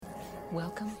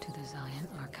Welcome to the Zion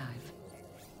Archive.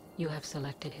 You have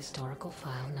selected historical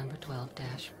file number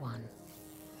 12-1.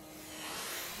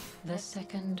 The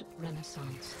Second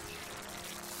Renaissance.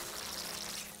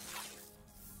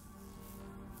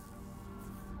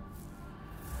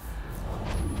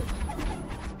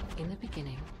 In the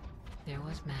beginning, there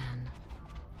was man,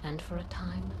 and for a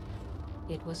time,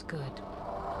 it was good.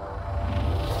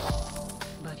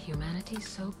 But humanity's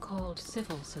so-called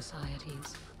civil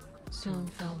societies soon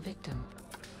fell victim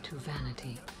to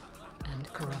vanity and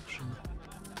corruption.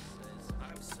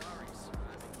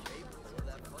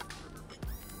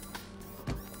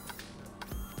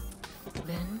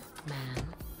 Then man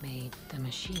made the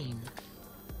machine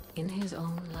in his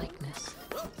own likeness.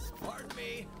 Oops, pardon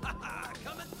me.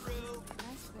 Coming through.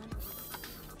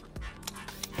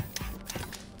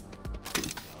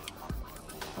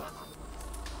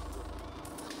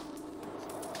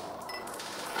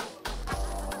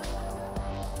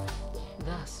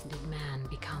 Thus did man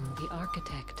become the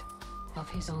architect of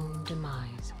his own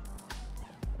demise.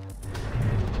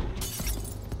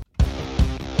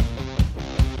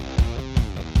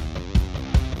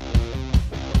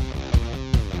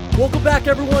 Welcome back,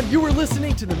 everyone. You were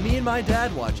listening to the Me and My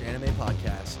Dad Watch Anime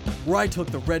Podcast, where I took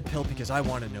the red pill because I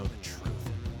want to know the truth.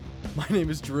 My name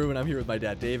is Drew, and I'm here with my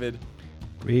dad, David.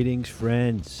 Greetings,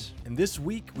 friends. And this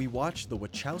week, we watched the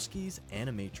Wachowskis'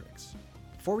 Animatrix.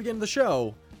 Before we get into the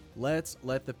show, let's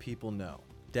let the people know.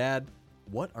 Dad,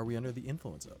 what are we under the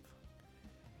influence of?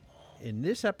 In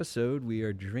this episode, we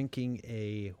are drinking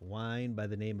a wine by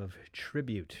the name of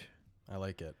Tribute. I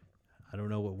like it. I don't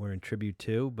know what we're in tribute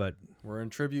to, but We're in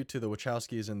tribute to the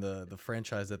Wachowskis and the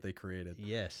franchise that they created.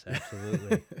 yes,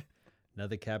 absolutely.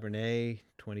 Another Cabernet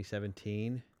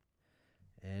 2017.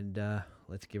 And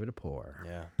let's give it a pour.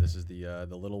 Yeah, this is the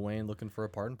Little Wayne looking for a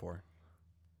pardon pour.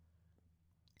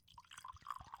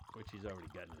 Which he's already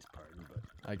gotten his pardon, but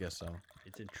I guess so.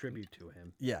 it's a tribute to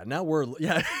him. Yeah, now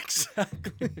yeah,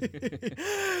 exactly.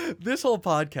 This whole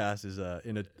podcast is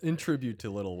in tribute to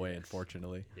Lil Wayne,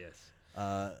 unfortunately. Yes.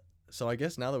 So I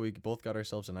guess now that we both got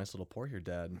ourselves a nice little pour here,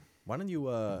 Dad, why don't you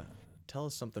tell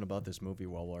us something about this movie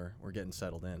while we're getting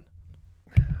settled in?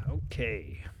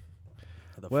 Okay.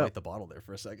 Had to Well- fight the bottle there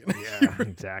for a second. Yeah,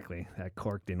 exactly. That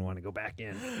cork didn't want to go back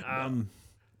in.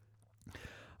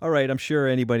 All right, I'm sure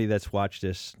anybody that's watched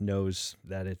this knows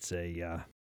that it's a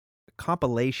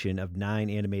compilation of 9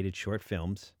 animated short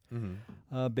films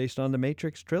Mm-hmm. based on the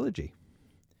Matrix trilogy.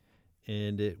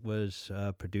 And it was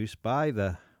produced by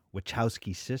the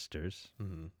Wachowski sisters.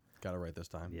 Mm-hmm. Got it right this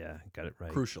time. Yeah, got it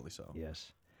right. Crucially so.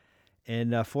 Yes.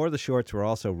 And 4 of the shorts were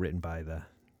also written by the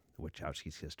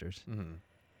Wachowski sisters. Mm-hmm.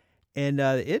 And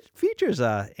it features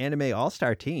a anime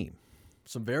all-star team.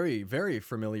 Some very, very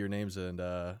familiar names and,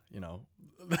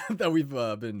 that we've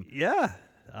been... Yeah,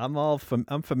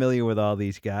 I'm familiar with all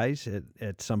these guys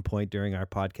at some point during our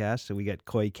podcast. So we got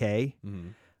Koi K Mm-hmm.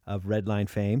 of Redline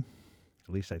fame.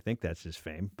 At least I think that's his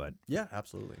fame. But Yeah,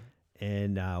 absolutely.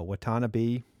 and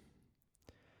Watanabe,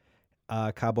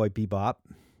 Cowboy Bebop,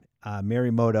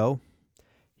 Marimoto.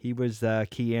 He was the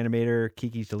key animator,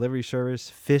 Kiki's Delivery Service,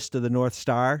 Fist of the North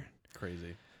Star.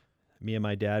 Crazy. Me and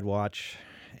my dad watch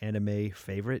anime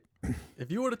favorite.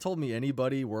 If you would have told me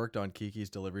anybody worked on Kiki's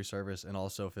Delivery Service and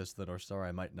also Fist of the North Star,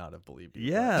 I might not have believed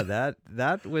you. Yeah,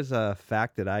 that was a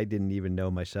fact that I didn't even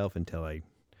know myself until I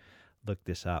looked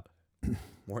this up.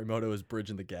 Morimoto is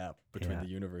bridging the gap between Yeah. the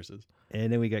universes.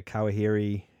 And then we got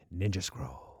Kawahiri Ninja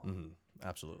Scroll. Mm-hmm.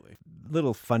 Absolutely.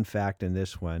 Little fun fact in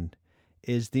this one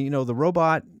is the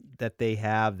robot that they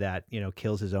have that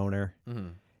kills his owner, Mm-hmm.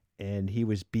 and he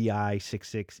was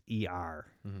BI-66ER,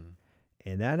 Mm-hmm.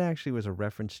 and that actually was a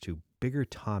reference to Bigger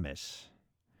Thomas.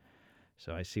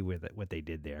 So I see what they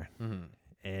did there, Mm-hmm.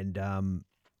 and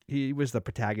he was the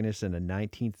protagonist in a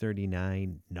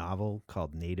 1939 novel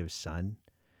called Native Son.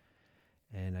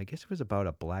 And I guess it was about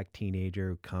a black teenager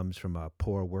who comes from a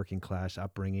poor working class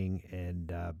upbringing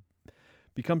and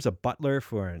becomes a butler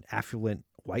for an affluent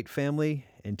white family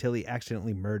until he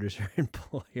accidentally murders her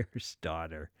employer's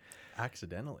daughter.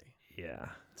 Accidentally. Yeah.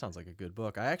 Sounds like a good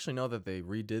book. I actually know that they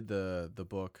redid the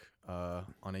book on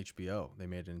HBO. They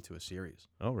made it into a series.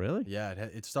 Oh, really? Yeah,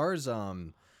 it stars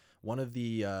one of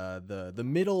the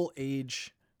middle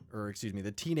age, or excuse me,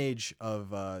 the teenage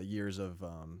of years of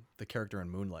the character in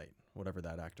Moonlight, whatever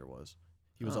that actor was.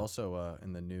 He was Oh. also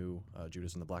in the new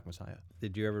Judas and the Black Messiah.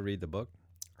 Did you ever read the book?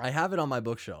 I have it on my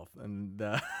bookshelf, and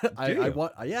you?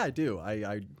 I do.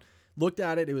 I looked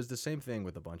at it. It was the same thing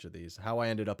with a bunch of these. How I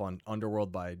ended up on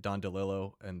Underworld by Don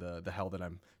DeLillo, and the hell that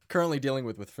I'm currently dealing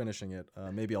with finishing it.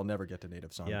 Maybe I'll never get to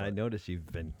Native Son. Yeah, I but noticed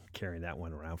you've been carrying that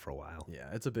one around for a while. yeah,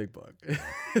 it's a big book.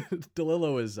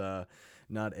 DeLillo is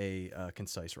not a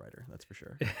concise writer. That's for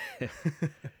sure.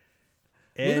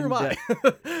 And, Neither am I.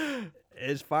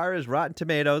 as far as Rotten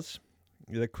Tomatoes,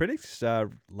 the critics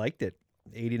liked it,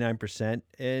 89%,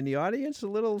 and the audience a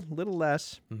little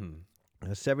less,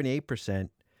 78%.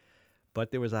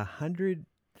 But there was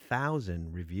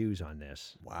 100,000 reviews on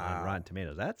this on Wow. Rotten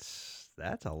Tomatoes.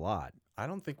 That's a lot. I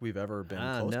don't think we've ever been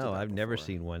close to No, that I've never before.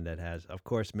 seen one that has. Of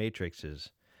course, Matrix is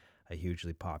a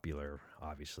hugely popular,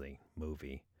 obviously,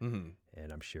 movie, and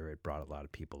I'm sure it brought a lot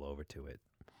of people over to it.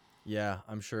 Yeah,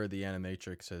 I'm sure the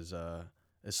Animatrix has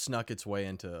snuck its way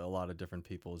into a lot of different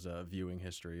people's viewing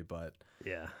history, but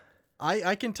Yeah.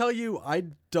 I can tell you I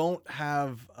don't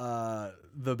have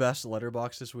the best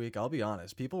letterbox this week. I'll be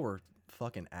honest. People were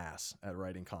fucking ass at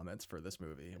writing comments for this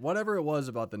movie. Whatever it was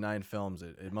about the 9 films,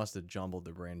 it must have jumbled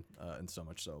the brain and so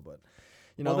much so. But,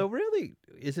 you know, Well, there really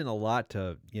isn't a lot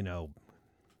to,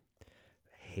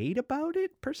 hate about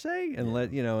it per se,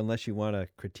 unless you want to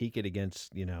critique it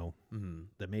against,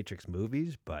 the Matrix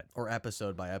movies. But or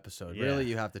episode by episode. Yeah, Really,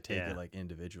 you have to take yeah. it like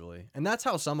individually. And that's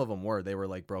how some of them were. They were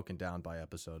like broken down by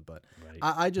episode. But Right.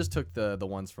 I just took the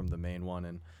ones from the main one,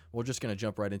 and we're just going to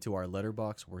jump right into our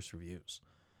letterbox worst reviews.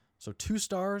 So 2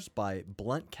 stars by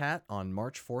Blunt Cat on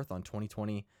March 4th on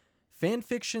 2020. Fan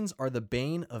fictions are the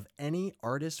bane of any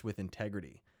artist with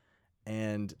integrity.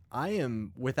 And I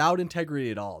am without integrity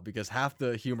at all because half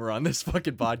the humor on this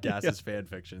fucking podcast is fan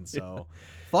fiction. So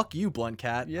fuck you, Blunt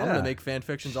Cat. I'm going Yeah. to make fan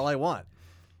fictions all I want.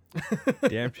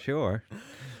 damn sure.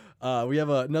 We have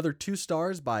another 2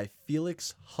 stars by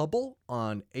Felix Hubble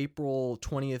on April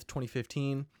 20th,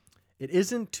 2015. It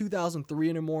isn't 2003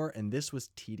 anymore, and this was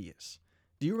tedious.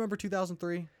 Do you remember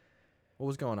 2003? What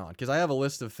was going on? Because I have a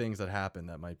list of things that happened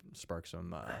that might spark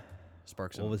some.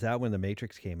 Well, was that when The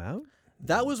Matrix came out?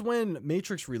 That was when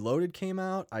Matrix Reloaded came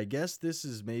out. I guess this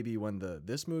is maybe when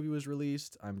this movie was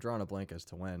released. I'm drawing a blank as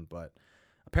to when, but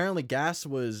apparently gas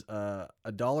was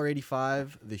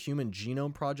 $1.85. The Human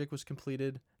Genome Project was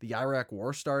completed. The Iraq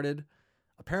War started.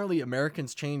 Apparently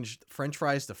Americans changed French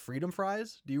fries to freedom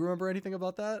fries. Do you remember anything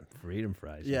about that? Freedom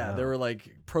fries. Yeah, no. they were like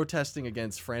protesting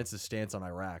against France's stance on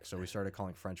Iraq, so we started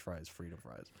calling French fries freedom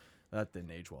fries. That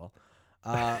didn't age well.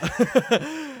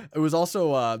 It was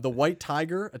also The White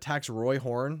Tiger attacks Roy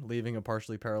Horn, leaving him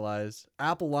partially paralyzed.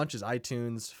 Apple launches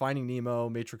iTunes. Finding Nemo,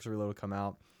 Matrix Reloaded come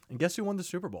out. And guess who won the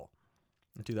Super Bowl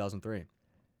in 2003?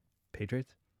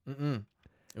 Patriots?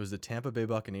 It was the Tampa Bay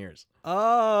Buccaneers.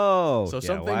 Oh, So yeah,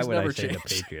 some why things would never I say the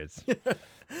change. Patriots?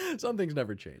 Some things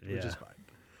never change, which is Yeah.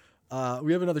 fine.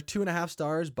 We have another 2.5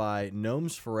 stars by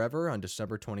Gnomes Forever on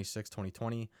December 26,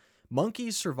 2020.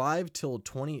 Monkeys survived till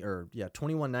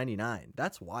 2199.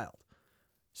 That's wild.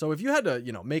 So if you had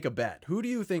to, make a bet, who do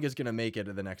you think is going to make it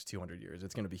in the next 200 years?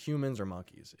 It's going to be humans or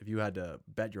monkeys if you had to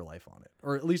bet your life on it,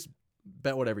 or at least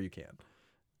bet whatever you can.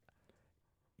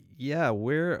 Yeah,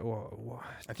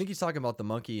 I think he's talking about the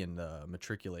monkey and the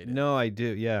matriculated. No, I do.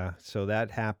 Yeah. So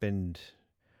that happened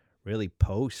really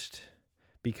post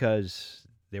because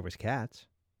there was cats.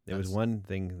 There was That's- one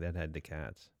thing that had the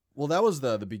cats. Well, that was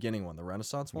the beginning one, the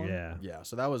Renaissance one. Yeah. Yeah.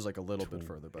 So that was like a little bit Tw-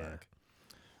 further yeah. back.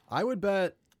 I would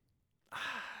bet.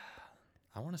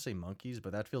 I want to say monkeys,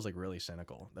 but that feels like really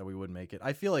cynical that we would make it.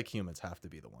 I feel like humans have to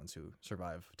be the ones who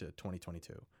survive to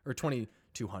 2022 or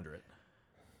 2200.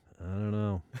 I don't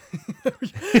know.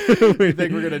 You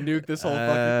think we're gonna nuke this whole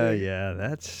fucking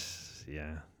thing?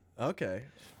 Yeah. Okay.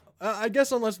 I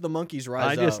guess unless the monkeys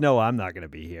rise I just up. know I'm not going to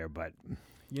be here, but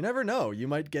You never know. You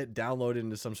might get downloaded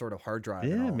into some sort of hard drive.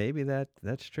 and yeah, all. maybe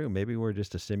that's true. Maybe we're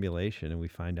just a simulation and we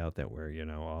find out that we're,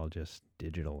 all just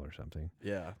digital or something.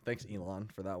 Yeah. Thanks, Elon,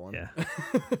 for that one. Yeah.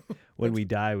 When we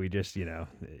die, we just,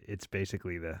 it's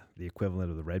basically the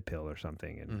equivalent of the red pill or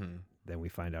something. And then we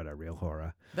find out our real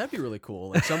horror. That'd be really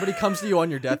cool. Like somebody comes to you on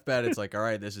your deathbed. It's like, all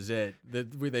right, this is it.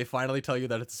 They finally tell you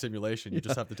that it's a simulation. You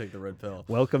just have to take the red pill.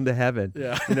 Welcome to heaven.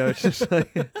 Yeah. It's just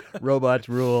like robots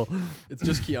rule. It's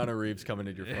just Keanu Reeves coming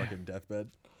to your fucking deathbed.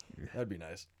 That'd be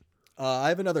nice. I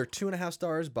have another 2.5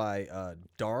 stars by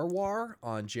Darwar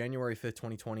on January 5th,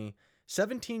 2020.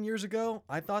 17 years ago,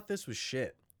 I thought this was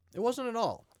shit. It wasn't at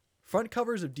all. Front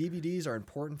covers of DVDs are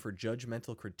important for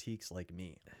judgmental critiques like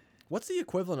me. What's the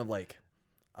equivalent of like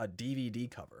a DVD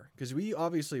cover? Because we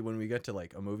obviously, when we get to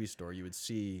like a movie store, you would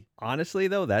see Honestly,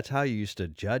 though, that's how you used to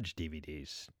judge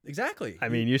DVDs. exactly. I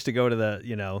mean, you used to go to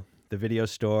the video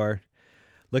store,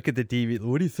 look at the DVD.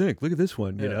 What do you think? Look at this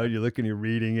one. Yeah. You're looking, you're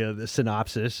reading the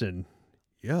synopsis, and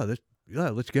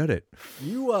let's get it.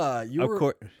 you Of were.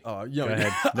 course. Oh, Go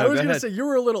ahead. I No, was go gonna ahead. say you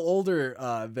were a little older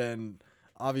than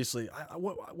obviously.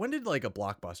 When did like a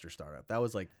Blockbuster start up? That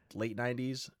was like late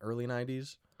 '90s, early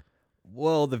 '90s.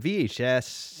 Well, the VHS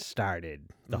started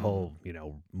the whole,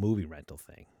 movie rental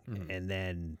thing. And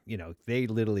then, they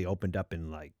literally opened up in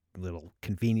like little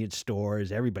convenience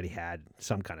stores. Everybody had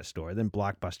some kind of store. Then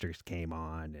Blockbusters came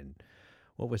on. And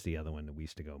what was the other one that we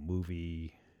used to go?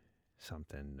 Movie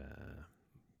something.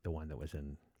 The one that was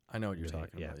in. I know what you're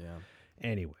talking about, yeah.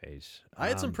 Anyways. I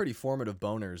had some pretty formative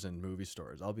boners in movie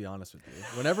stores. I'll be honest with you.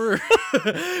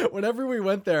 Whenever we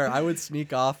went there, I would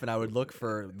sneak off and I would look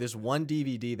for this one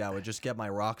DVD that would just get my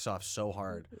rocks off so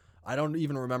hard. I don't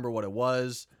even remember what it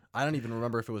was. I don't even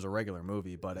remember if it was a regular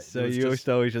movie, but so you used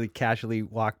to always really casually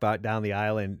walk down the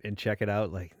aisle and check it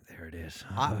out. Like, there it is.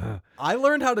 I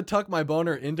learned how to tuck my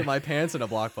boner into my pants in a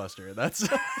Blockbuster. That's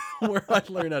where I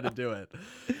learned how to do it.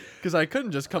 Because I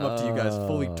couldn't just come up to you guys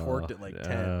fully torqued at like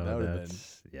 10. That would have been.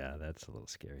 Yeah, that's a little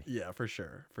scary. Yeah, for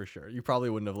sure. For sure. You probably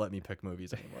wouldn't have let me pick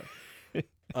movies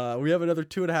anymore. We have another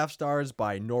 2.5 stars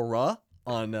by Nora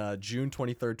on June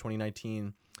 23rd,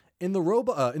 2019. In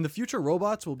the future,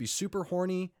 robots will be super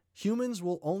horny. Humans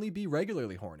will only be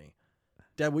regularly horny.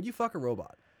 Dad, would you fuck a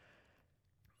robot?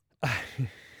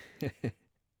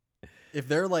 If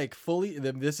they're like fully,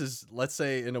 then this is, let's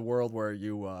say, in a world where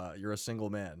you're a single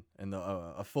man and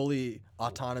a fully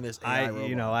autonomous AI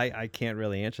robot. I can't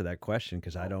really answer that question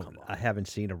because I haven't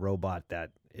seen a robot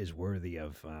that is worthy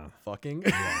of fucking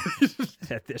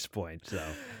at this point. So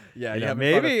yeah,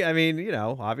 maybe. I mean,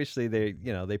 obviously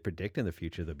they predict in the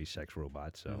future there'll be sex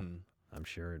robots. So I'm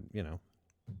sure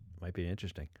might be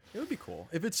interesting. It would be cool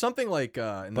if it's something like.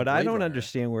 But I don't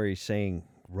understand where he's saying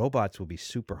robots will be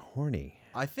super horny.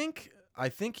 I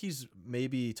think he's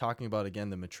maybe talking about,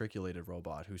 again, the matriculated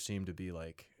robot who seemed to be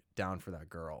like down for that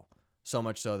girl. So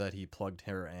much so that he plugged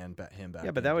her and him back.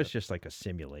 Yeah, but that was just like a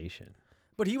simulation.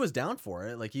 But he was down for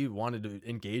it. Like he wanted to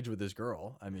engage with this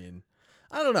girl. I mean,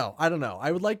 I don't know.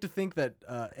 I would like to think that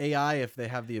AI, if they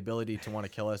have the ability to want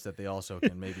to kill us, that they also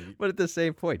can maybe. But at the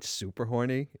same point, super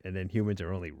horny, and then humans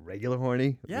are only regular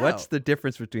horny. Yeah. What's the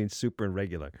difference between super and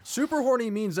regular? Super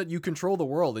horny means that you control the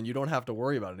world and you don't have to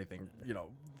worry about anything.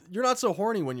 You're not so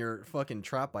horny when you're fucking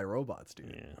trapped by robots,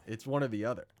 dude. Yeah. It's one or the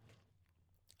other.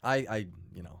 I'd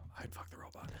fuck the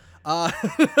robot.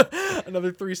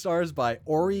 Another 3 stars by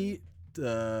Ori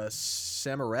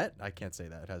Samaret. I can't say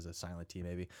that. It has a silent T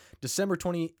maybe. December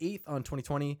 28th on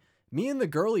 2020. Me and the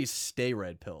girlies stay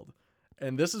red pilled.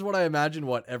 And this is what I imagine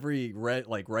what every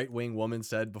right-wing woman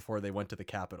said before they went to the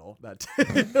Capitol.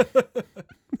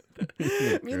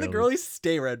 Me and the girlies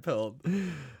stay red pilled.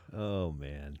 Oh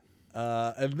man.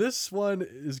 And this one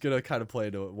is going to kind of play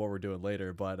into what we're doing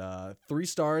later, but 3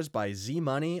 stars by Z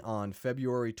Money on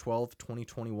February 12th,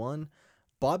 2021.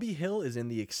 Bobby Hill is in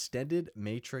the extended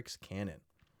Matrix canon.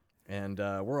 And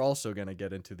we're also going to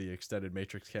get into the extended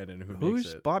Matrix canon.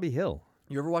 Who's Bobby Hill?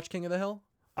 You ever watch King of the Hill?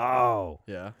 Oh.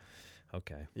 Yeah.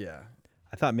 Okay. Yeah.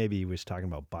 I thought maybe he was talking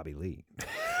about Bobby Lee.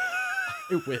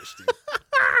 I wish, dude.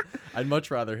 I'd much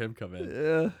rather him come in.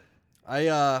 Yeah.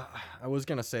 I was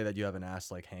gonna say that you haven't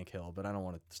asked like Hank Hill, but I don't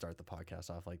want to start the podcast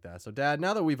off like that. So, Dad,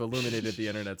 now that we've illuminated the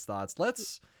internet's thoughts,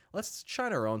 let's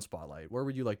shine our own spotlight. Where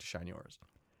would you like to shine yours?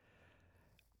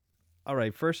 All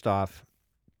right. First off,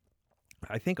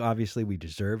 I think obviously we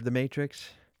deserve the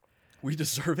Matrix. We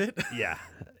deserve it. Yeah.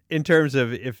 In terms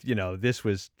of if this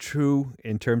was true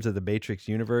in terms of the Matrix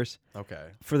universe. Okay.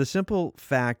 For the simple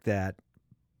fact that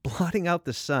blotting out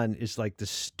the sun is like the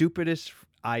stupidest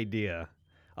idea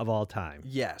of all time.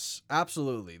 Yes,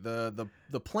 absolutely. The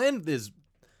plan is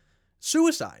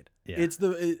suicide. Yeah. It's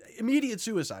the immediate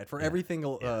suicide for every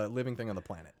single living thing on the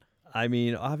planet. I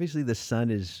mean, obviously the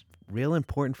sun is real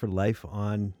important for life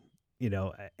on,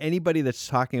 anybody that's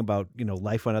talking about,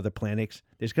 life on other planets,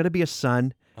 there's going to be a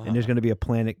sun and there's going to be a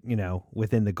planet,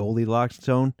 within the Goldilocks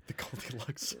zone. The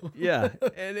Goldilocks zone. Yeah.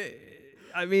 And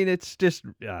it's just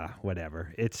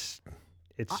whatever. It's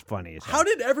funny. How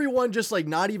did everyone just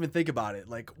not even think about it?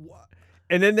 Like, what?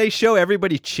 And then they show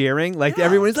everybody cheering. Like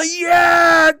everyone's like,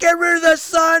 yeah, get rid of the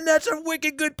sun. That's a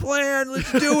wicked good plan.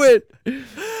 Let's do it.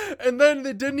 And then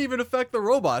it didn't even affect the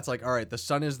robots. Like, all right, the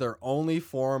sun is their only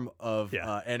form of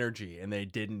energy, and they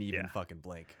didn't even fucking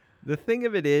blink. The thing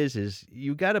of it is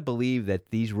you got to believe that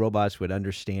these robots would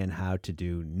understand how to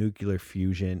do nuclear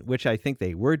fusion, which I think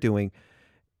they were doing.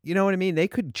 You know what I mean? They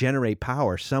could generate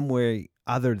power somewhere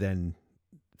other than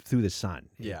through the sun.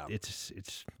 Yeah. It's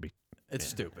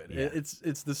stupid. Yeah.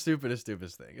 It's the stupidest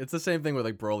thing. It's the same thing with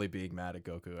Broly being mad at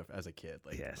Goku as a kid.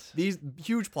 Yes. These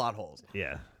huge plot holes.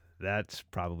 Yeah. That's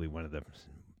probably one of the,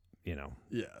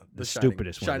 the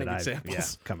stupidest one that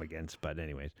examples. I've come against. But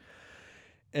anyways.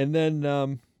 And then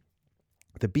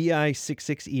the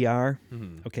BI-66ER,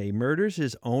 okay, murders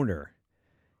his owner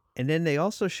And then they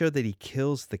also showed that he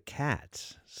kills the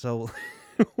cats. So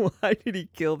why did he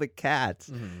kill the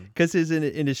cats? Because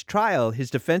in his trial, his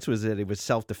defense was that it was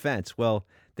self-defense. Well,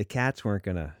 the cats weren't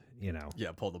going to,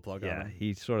 Yeah, pull the plug on yeah, him.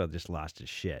 he sort of just lost his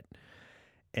shit.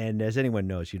 And as anyone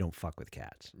knows, you don't fuck with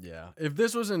cats. Yeah. If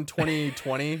this was in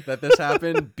 2020 that this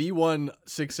happened,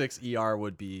 B166ER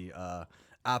would be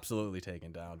absolutely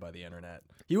taken down by the internet.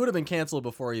 He would have been canceled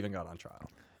before he even got on trial.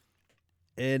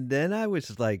 And then I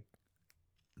was like,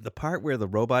 the part where the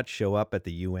robots show up at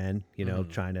the UN,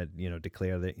 trying to,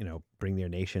 declare that, bring their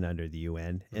nation under the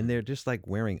UN, and they're just like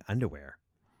wearing underwear.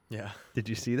 Yeah. Did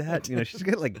you see that? She's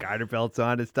got like garter belts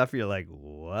on and stuff. You're like,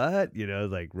 what?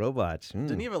 Like robots.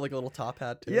 Didn't he have like a little top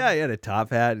hat too? Yeah, he had a top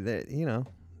hat.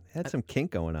 Had some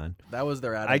kink going on. That was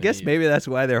their Adam I guess and Eve. maybe that's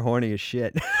why they're horny as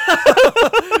shit.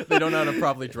 They don't know how to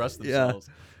properly dress themselves.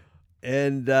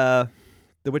 And the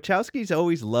Wachowskis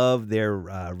always loved their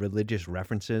religious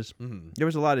references. There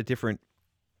was a lot of different,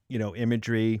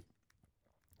 imagery.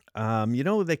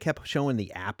 They kept showing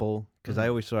the apple because I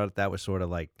always thought that was sort of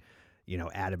like,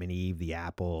 Adam and Eve, the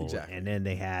apple. Exactly. And then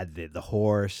they had the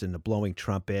horse and the blowing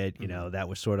trumpet. That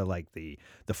was sort of like the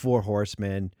four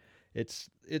horsemen. It's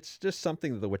just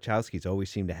something that the Wachowskis always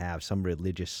seem to have, some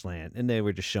religious slant. And they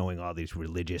were just showing all these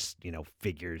religious,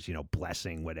 figures,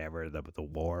 blessing whatever, the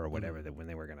war or whatever, that when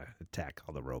they were going to attack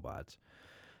all the robots.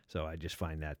 So I just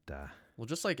find that... Well,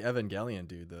 just like Evangelion,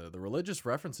 dude, the religious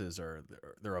references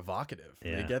they're evocative.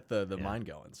 Yeah. They get the mind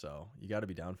going, so you got to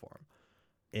be down for them.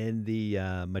 in the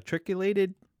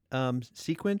matriculated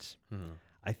sequence,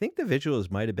 I think the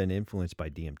visuals might have been influenced by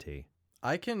DMT.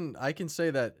 I can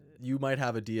say that you might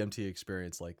have a DMT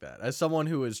experience like that. As someone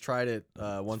who has tried it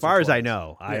once. As far or as I twice.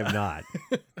 know, I have not.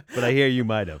 But I hear you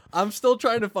might have. I'm still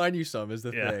trying to find you some. Is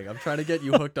the Yeah. thing. I'm trying to get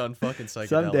you hooked on fucking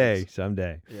psychedelics.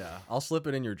 Someday. Yeah, I'll slip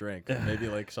it in your drink. Maybe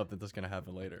like something that's gonna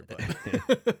happen later.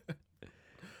 But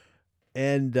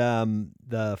And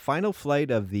the final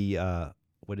flight of the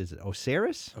what is it?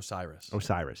 Osiris. Osiris.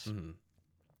 Mm-hmm.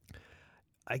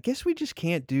 I guess we just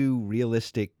can't do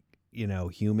realistic,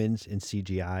 humans in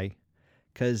CGI,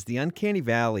 because the uncanny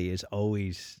valley is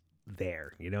always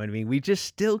there. You know what I mean? We just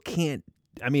still can't.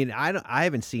 I mean, I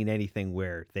haven't seen anything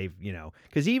where they've,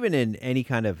 because even in any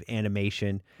kind of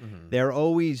animation, they're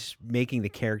always making the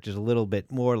characters a little bit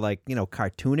more like,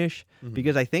 cartoonish,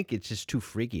 because I think it's just too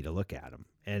freaky to look at them.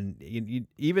 And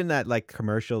even that like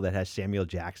commercial that has Samuel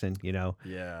Jackson,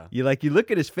 Yeah. you look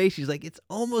at his face, he's like, it's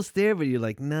almost there, but you're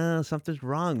like, no, something's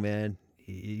wrong, man.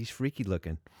 He's freaky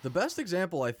looking. The best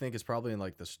example I think is probably in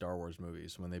like the Star Wars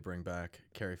movies when they bring back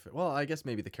Carrie Fisher. Well, I guess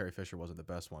maybe the Carrie Fisher wasn't the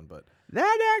best one, but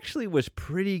That actually was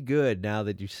pretty good now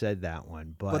that you said that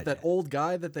one. But that old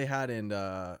guy that they had in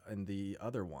the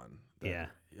other one. Yeah.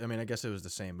 I mean, I guess it was the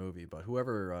same movie, but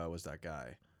whoever was that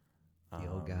guy. the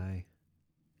old guy.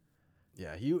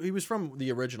 Yeah, he was from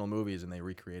the original movies and they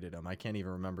recreated him. I can't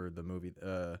even remember the movie.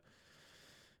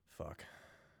 Fuck.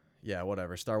 Yeah,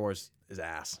 whatever. Star Wars is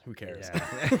ass. Who cares?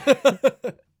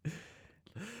 Yeah.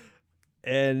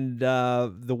 And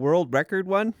the world record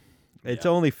one, it's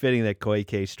only fitting that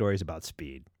Koike's story is about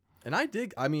speed. And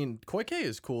I mean, Koike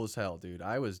is cool as hell, dude.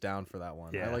 I was down for that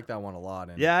one. Yeah. I like that one a lot.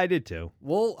 And Yeah, I did too.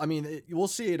 Well, I mean, we'll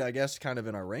see it, I guess, kind of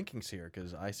in our rankings here,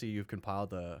 because I see you've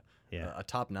compiled a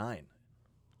top 9.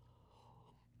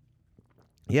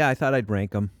 Yeah, I thought I'd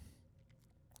rank them.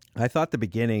 I thought the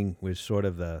beginning was sort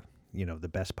of the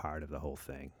best part of the whole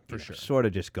thing. For sure. Sort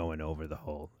of just going over the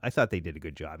whole. I thought they did a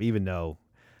good job, even though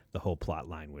the whole plot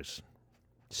line was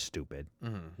stupid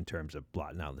in terms of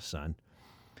blotting out the sun.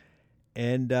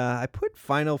 And I put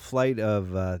Final Flight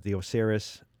of the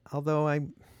Osiris, although I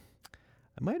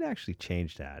might actually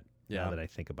change that now that I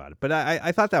think about it. But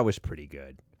I thought that was pretty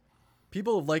good.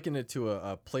 People have likened it to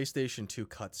a PlayStation 2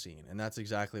 cutscene, and that's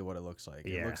exactly what it looks like.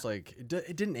 Yeah. It looks like it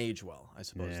didn't age well, I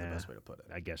suppose is the best way to put it.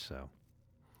 I guess so.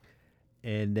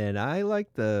 And then I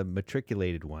liked the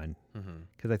matriculated one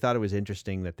because I thought it was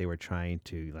interesting that they were trying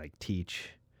to like teach,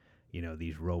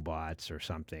 these robots or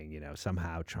something,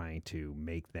 somehow trying to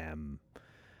make them,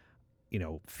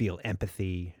 feel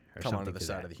empathy or Come something. onto the to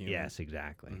side that. of the human. Yes,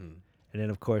 exactly. And then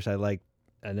of course at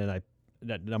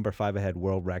number 5 I had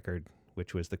world record,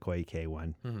 which was the Koike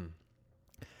one.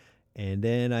 And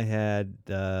then I had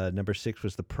number 6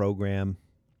 was the program.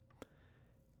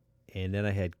 And then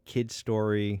I had Kid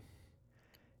Story,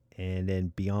 and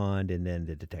then Beyond, and then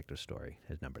the Detective Story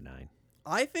as number 9.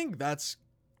 I think that's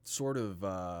sort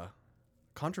of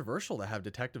controversial to have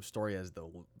Detective Story as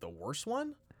the worst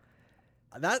one.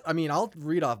 I'll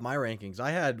read off my rankings.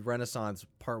 I had Renaissance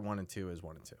Part 1 and 2 as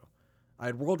 1 and 2. I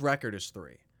had World Record as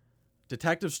 3.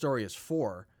 Detective Story is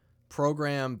 4.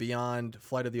 program beyond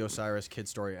Flight of the Osiris, Kid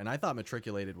Story, and I thought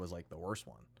Matriculated was like the worst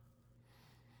one.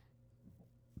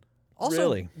 Also,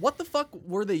 Really? what the fuck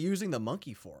were they using the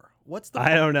monkey for? What's the?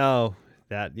 I don't know.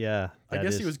 That yeah. I that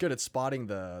guess is- he was good at spotting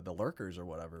the lurkers or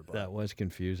whatever. But That was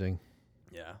confusing.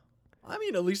 yeah, I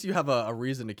mean, at least you have a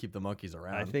reason to keep the monkeys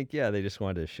around. I think they just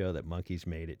wanted to show that monkeys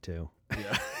made it too.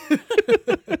 Yeah.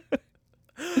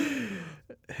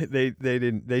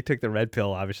 They took the red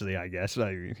pill, obviously. I guess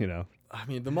I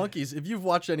mean, the monkeys. If you've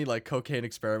watched any like cocaine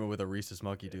experiment with a rhesus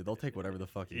monkey, dude, they'll take whatever the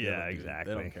fuck you give Yeah, them, dude.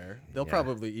 exactly. They don't care. They'll Yeah.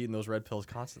 probably eating those red pills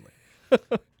constantly.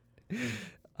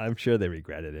 I'm sure they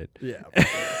regretted it. Yeah,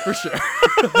 for sure.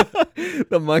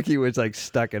 The monkey was like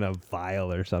stuck in a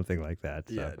vial or something like that.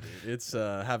 So. Yeah, dude, it's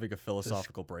having a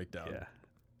philosophical breakdown. Yeah.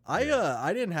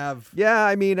 I didn't have. Yeah,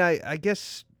 I mean, I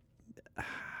guess.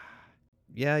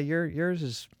 Yeah, yours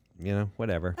is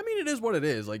whatever. I mean, it is what it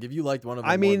is. Like if you liked one of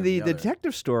them, I more mean, than the other.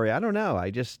 detective story. I don't know.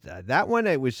 I just that one.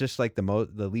 It was just like the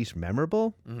least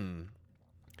memorable, Mhm.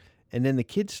 and then the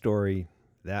kid story.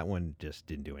 That one just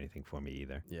didn't do anything for me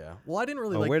either. Yeah. Well, I didn't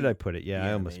really Oh, like. where the, did I put it? Yeah, the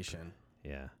I almost. animation.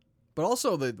 Yeah. But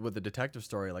also with the detective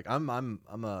story, like I'm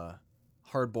a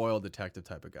hard-boiled detective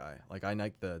type of guy. Like I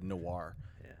like the noir,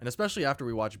 and especially after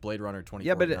we watched Blade Runner 2049.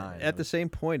 Yeah, but at the same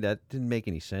point, that didn't make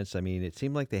any sense. I mean, it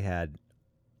seemed like they had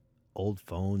old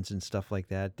phones and stuff like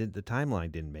that. The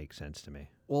timeline didn't make sense to me.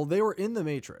 well, they were in the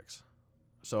Matrix,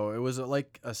 so it was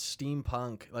like a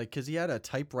steampunk, like because he had a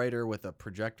typewriter with a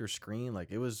projector screen. Like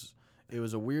it was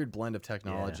a weird blend of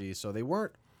technology. So they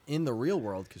weren't in the real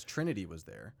world because Trinity was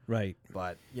there. Right.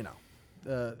 But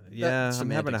Yeah, I'm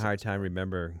having a hard time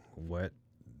remember what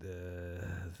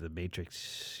the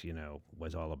Matrix,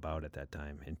 was all about at that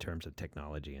time in terms of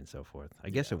technology and so forth. I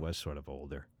guess it was sort of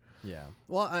older. Yeah.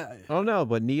 Well, I Oh no,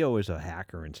 but Neo was a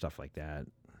hacker and stuff like that.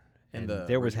 In And the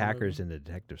there was original hackers in the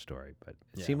detective story, but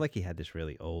it Yeah. seemed like he had this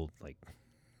really old, like,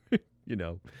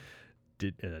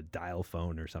 did a dial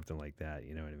phone or something like that.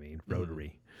 You know what I mean?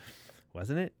 Rotary,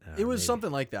 wasn't it? It was Maybe.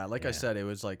 something like that. Like I Yeah. said, it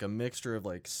was like a mixture of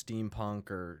like steampunk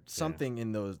or something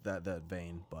in that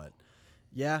vein. But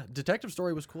yeah, Detective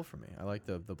Story was cool for me. I like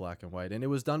the black and white, and it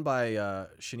was done by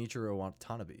Shinichiro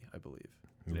Watanabe, I believe,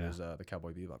 who Yeah. was the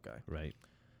Cowboy Bebop guy. Right.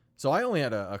 So I only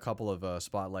had a couple of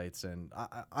spotlights, and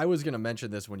I was gonna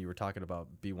mention this when you were talking about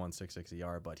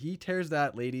B166ER, but he tears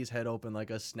that lady's head open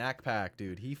like a snack pack,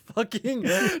 dude. He fucking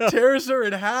tears her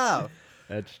in half.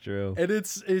 That's true. And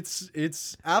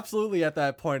it's absolutely at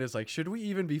that point. It's like, should we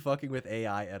even be fucking with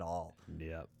AI at all?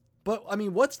 Yep. But I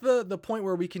mean, what's the point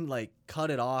where we can like cut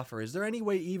it off, or is there any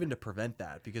way even to prevent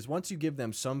that? Because once you give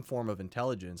them some form of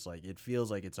intelligence, like it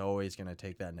feels like it's always gonna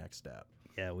take that next step.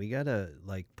 Yeah, we gotta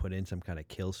like put in some kind of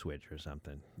kill switch or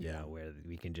something. Yeah. Where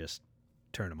we can just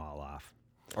turn them all off.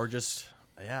 Or just,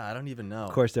 yeah, I don't even know.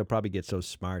 Of course, they'll probably get so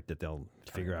smart that they'll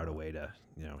figure out a way to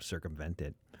circumvent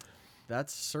it.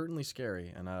 That's certainly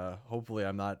scary, and hopefully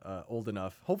I'm not old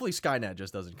enough. Hopefully Skynet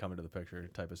just doesn't come into the picture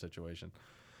type of situation.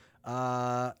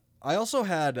 I also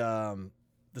had the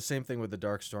same thing with the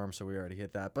Dark Storm, so we already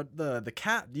hit that. But the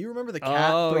cat, do you remember the cat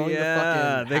throwing the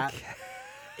fucking hat?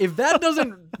 If that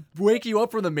doesn't wake you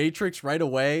up from the Matrix right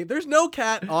away, there's no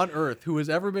cat on Earth who has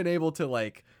ever been able to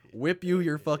like whip you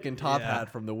your fucking top Yeah.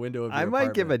 hat from the window of your I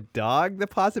might give a apartment. dog the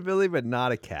possibility, but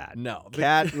not a cat. No.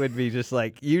 Cat would be just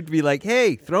like, you'd be like,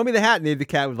 hey, throw me the hat. And the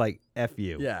cat would like, F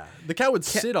you. Yeah, the cat would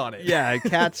sit on it. Yeah,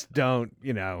 cats don't,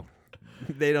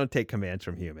 they don't take commands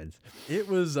from humans. It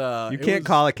was. You can't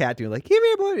call a cat to like, give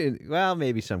me a bone. Well,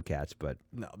 maybe some cats, but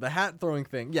No, the hat throwing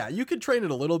thing. Yeah, you could train it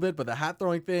a little bit, but the hat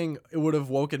throwing thing, it would have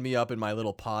woken me up in my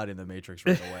little pod in the Matrix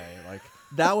right away. Like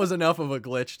that was enough of a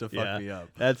glitch to fuck me up.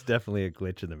 that's definitely a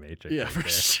glitch in the Matrix. Yeah, right for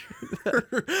there.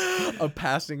 sure. A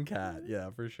passing cat. Yeah,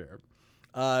 for sure.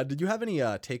 Did you have any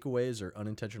takeaways or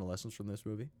unintentional lessons from this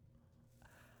movie?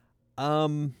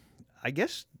 I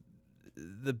guess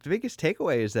the biggest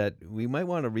takeaway is that we might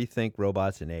want to rethink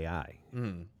robots and AI.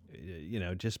 Mm.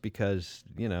 Just because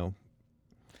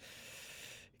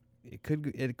it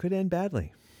could end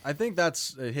badly. I think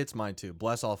it hits mine too.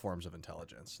 Bless all forms of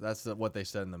intelligence. That's what they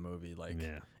said in the movie. Like,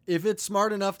 Yeah. if it's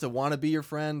smart enough to want to be your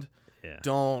friend, Yeah.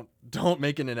 don't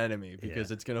make it an enemy because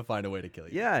it's gonna find a way to kill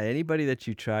you. Yeah, anybody that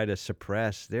you try to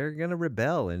suppress, they're gonna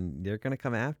rebel and they're gonna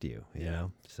come after you. You Yeah.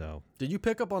 know, so. Did you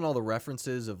pick up on all the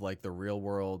references of like the real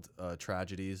world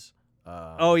tragedies?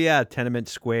 Oh yeah, Tenement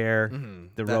Square, mhm.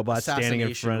 the That robot standing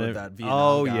in assassination front with of. that Vietnam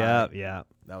Oh guy. yeah,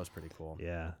 That was pretty cool.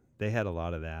 yeah. They had a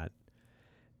lot of that.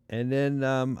 And then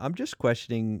I'm just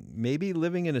questioning, maybe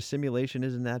living in a simulation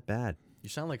isn't that bad. You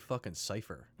sound like fucking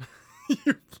Cypher.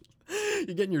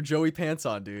 You're getting your Joey pants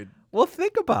on, dude. Well,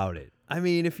 think about it. I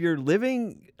mean, if you're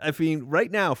living, I mean, right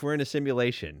now, if we're in a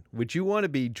simulation, would you want to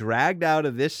be dragged out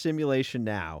of this simulation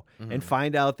now and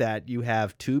find out that you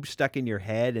have tubes stuck in your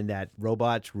head and that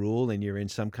robots rule and you're in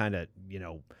some kind of,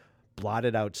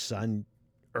 blotted out sun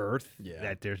Earth,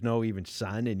 that there's no even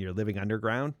sun and you're living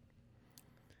underground?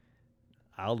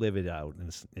 I'll live it out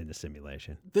in the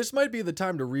simulation. This might be the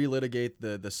time to relitigate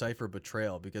the Cypher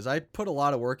betrayal, because I put a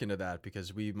lot of work into that,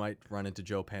 because we might run into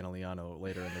Joe Pantoliano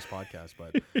later in this podcast.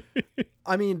 But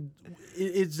I mean,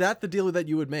 is that the deal that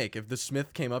you would make if the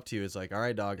Smith came up to you? It's like, all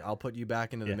right, dog, I'll put you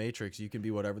back into the Matrix. You can be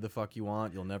whatever the fuck you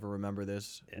want. You'll never remember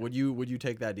this. Yeah. Would you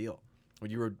take that deal?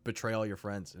 Would you betray all your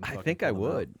friends? And I think I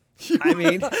would. I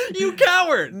mean, you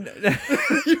coward!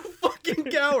 You fucking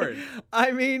coward!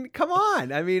 I mean, come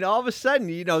on! I mean, all of a sudden,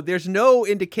 there's no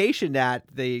indication that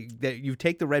that you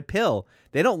take the red pill.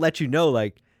 They don't let you know,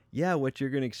 like, yeah, what you're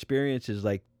going to experience is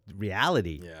like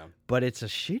reality. Yeah. But it's a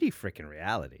shitty freaking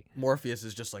reality. Morpheus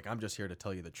is just like, I'm just here to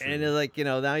tell you the truth. And they're like,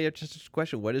 now you have to just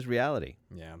question, what is reality?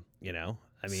 Yeah.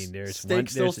 I mean, there's steak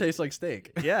still tastes like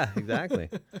steak. Yeah, exactly.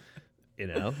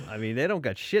 I mean, they don't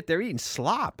got shit. They're eating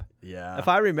slop. Yeah. If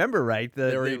I remember right,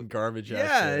 they were eating garbage.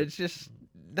 Yeah, it's just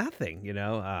nothing.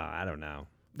 I don't know.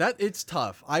 That it's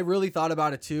tough. I really thought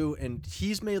about it too, and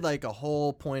he's made like a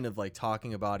whole point of like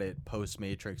talking about it post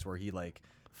Matrix, where he like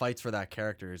fights for that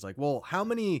character. He's like, well, how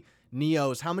many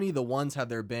Neos, how many of the ones have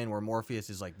there been where Morpheus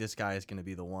is like, this guy is going to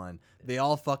be the one? They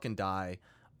all fucking die.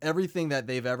 Everything that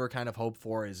they've ever kind of hoped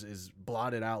for is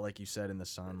blotted out, like you said, in the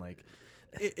sun. Like,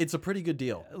 it's a pretty good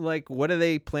deal. Like, what do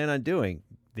they plan on doing?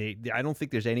 I don't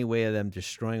think there's any way of them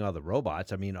destroying all the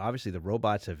robots. I mean, obviously the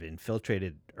robots have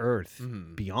infiltrated Earth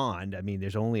beyond. I mean,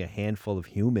 there's only a handful of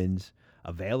humans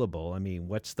available. I mean,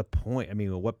 what's the point? I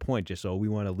mean, at what point? Just, we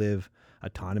want to live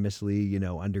autonomously,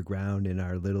 underground in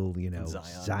our little,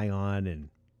 Zion and...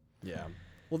 Yeah.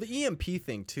 Well, the EMP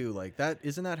thing too, like that,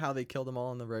 isn't that how they killed them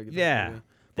all in the regular movie?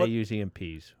 They use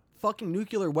EMPs. Fucking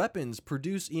nuclear weapons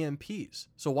produce EMPs.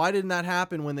 So why didn't that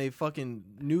happen when they fucking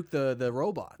nuked the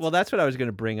robots? Well, that's what I was going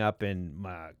to bring up in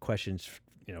my questions,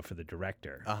 for the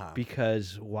director.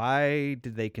 Because why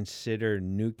did they consider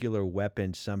nuclear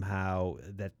weapons somehow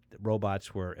that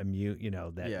robots were immune,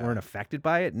 that weren't affected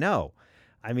by it? No.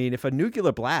 I mean, if a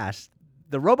nuclear blast,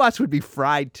 the robots would be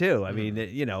fried too. I mean,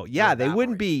 they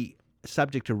wouldn't be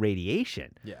subject to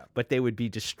radiation, but they would be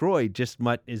destroyed just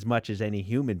as much as any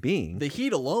human being. The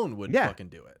heat alone would fucking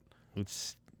do it.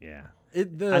 It's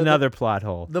another plot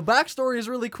hole. The backstory is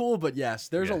really cool, but yes,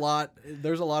 there's a lot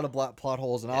of plot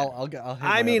holes, and I'll hit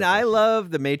I mean, I love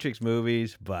the Matrix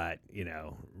movies, but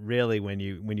really when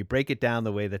you break it down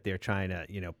the way that they're trying to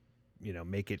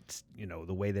make it,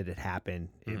 the way that it happened,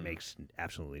 it makes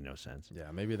absolutely no sense.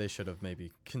 Yeah, maybe they should have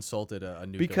consulted a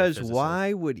nuclear Because physicist.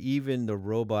 Why would even the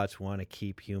robots want to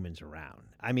keep humans around?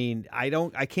 I mean,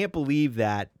 I can't believe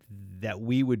that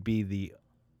we would be the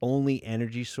only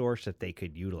energy source that they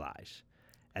could utilize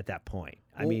at that point.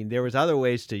 I mean, there was other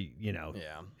ways to, Yeah.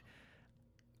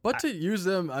 But to use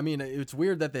them, I mean, it's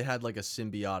weird that they had like a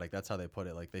symbiotic. That's how they put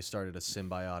it. Like they started a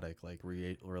symbiotic like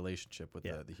relationship with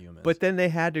the humans. But then they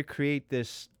had to create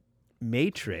this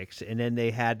matrix, and then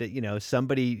they had to,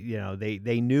 somebody,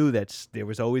 they knew that there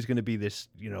was always going to be this,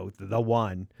 the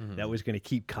one that was going to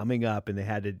keep coming up, and they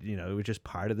had to, it was just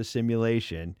part of the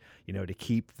simulation, to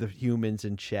keep the humans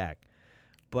in check.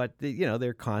 But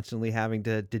they're constantly having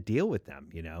to deal with them,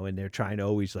 and they're trying to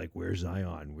always like, where's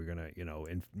Zion? We're gonna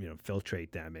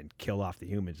infiltrate them and kill off the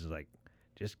humans. It's like,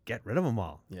 just get rid of them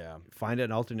all. Yeah, find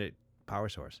an alternate power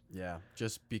source. Yeah,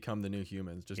 just become the new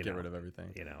humans. Just get rid of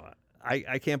everything.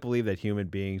 I can't believe that human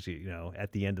beings,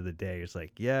 at the end of the day, it's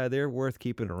like, yeah, they're worth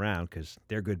keeping around because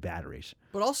they're good batteries.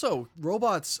 But also,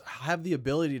 robots have the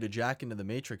ability to jack into the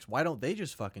Matrix. Why don't they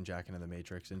just fucking jack into the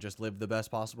Matrix and just live the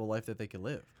best possible life that they could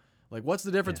live? Like, what's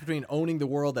the difference between owning the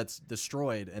world that's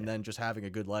destroyed and then just having a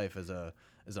good life as an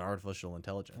artificial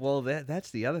intelligence? Well,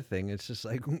 that's the other thing. It's just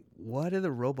like, what are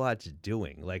the robots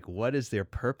doing? Like, what is their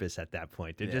purpose at that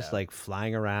point? They're just like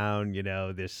flying around,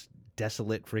 this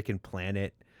desolate freaking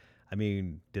planet. I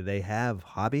mean, do they have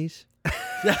hobbies?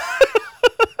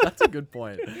 That's a good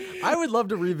point. I would love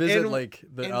to revisit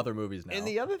other movies now. And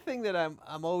the other thing that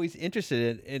I'm always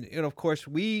interested in, and of course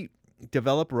we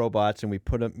develop robots and we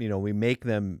put them, we make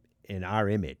them in our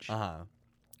image,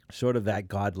 sort of that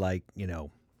godlike,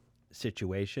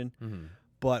 situation.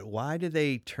 But why do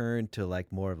they turn to like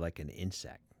more of like an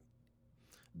insect?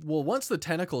 Well, once the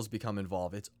tentacles become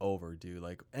involved, it's over, dude.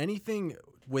 Like anything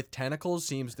with tentacles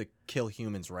seems to kill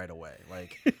humans right away.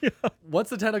 Like once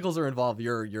the tentacles are involved,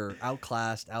 you're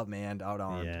outclassed, outmanned,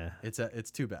 outarmed. Yeah,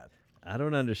 it's too bad. I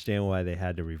don't understand why they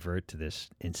had to revert to this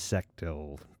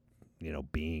insectal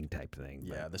being type thing.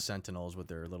 Yeah, but, the Sentinels with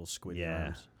their little squid Yeah.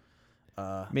 arms.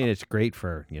 I mean, it's great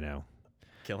for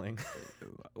Killing.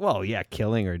 well, yeah,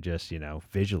 killing or just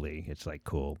visually, it's like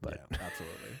cool. But Yeah,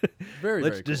 absolutely. Very,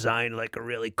 let's very cool. design like a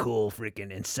really cool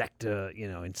freaking insect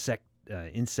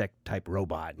type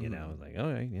robot. Like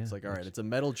all right, yeah. It's like, all right, it's a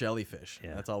metal jellyfish.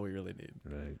 Yeah. That's all we really need.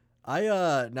 right.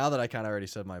 Now that I kind of already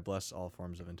said my bless all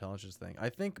forms of intelligence thing, I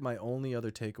think my only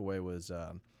other takeaway was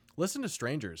listen to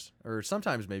strangers, or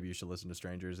sometimes maybe you should listen to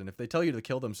strangers, and if they tell you to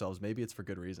kill themselves, maybe it's for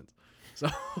good reasons. So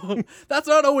that's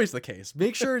not always the case.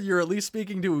 Make sure you're at least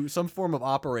speaking to some form of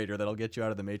operator that'll get you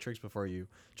out of the matrix before you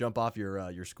jump off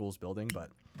your school's building. But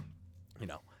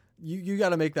you got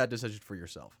to make that decision for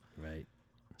yourself. Right.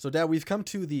 So, Dad, we've come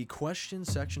to the question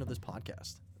section of this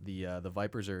podcast. The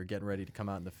Vipers are getting ready to come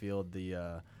out in the field.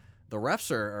 The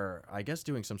refs are, I guess,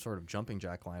 doing some sort of jumping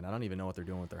jack line. I don't even know what they're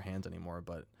doing with their hands anymore.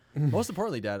 But most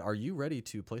importantly, Dad, are you ready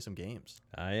to play some games?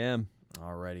 I am.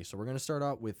 Alrighty. So we're going to start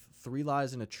out with 3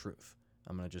 lies and a truth.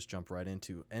 I'm going to just jump right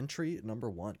into entry number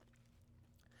 1.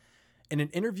 In an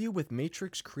interview with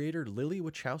Matrix creator Lily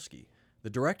Wachowski, the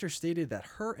director stated that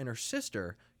her and her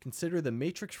sister consider the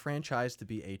Matrix franchise to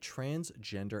be a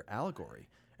transgender allegory,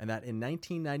 and that in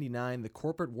 1999, the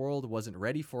corporate world wasn't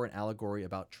ready for an allegory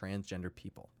about transgender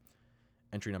people.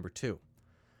 Entry number 2.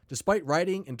 Despite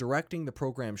writing and directing the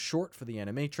program's short for the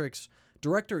Animatrix,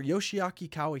 director Yoshiaki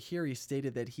Kawahiri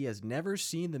stated that he has never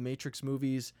seen the Matrix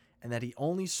movies and that he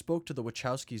only spoke to the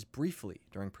Wachowskis briefly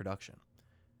during production.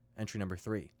 Entry number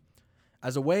 3.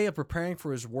 As a way of preparing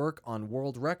for his work on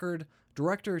World Record,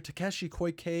 director Takeshi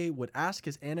Koike would ask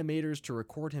his animators to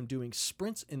record him doing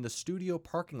sprints in the studio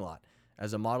parking lot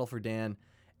as a model for Dan,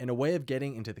 and a way of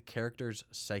getting into the character's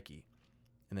psyche.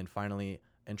 And then finally,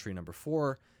 entry number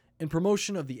 4. In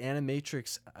promotion of the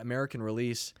Animatrix American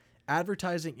release,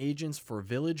 advertising agents for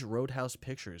Village Roadhouse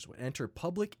Pictures would enter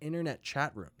public internet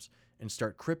chat rooms and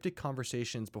start cryptic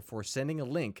conversations before sending a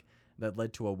link that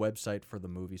led to a website for the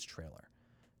movie's trailer.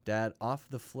 Dad, off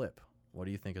the flip, what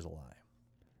do you think is a lie?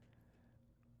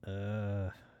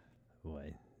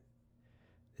 Boy,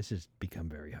 this has become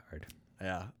very hard.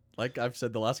 Yeah, like I've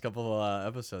said the last couple of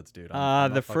episodes, dude. I'm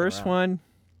not The fucking first around. one,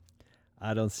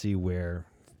 I don't see where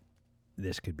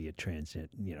this could be a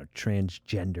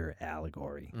transgender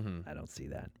allegory. Mhm. I don't see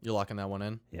that. You're locking that one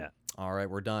in? Yeah. All right,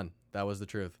 we're done. That was the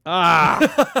truth. That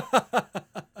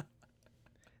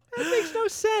makes no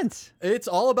sense. It's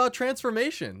all about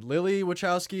transformation. Lily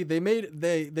Wachowski,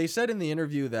 they said in the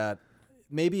interview that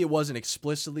maybe it wasn't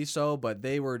explicitly so, but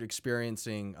they were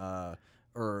experiencing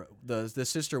or the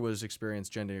sister was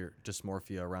experiencing gender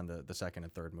dysmorphia around the second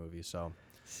and third movie. So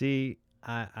See,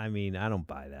 I mean, I don't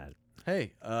buy that.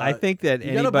 hey, I think that you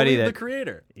gotta anybody believe that the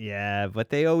creator. yeah, but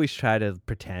they always try to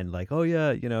pretend like, oh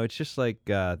yeah, it's just like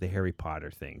the Harry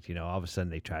Potter things. All of a sudden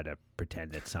they try to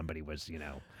pretend that somebody was,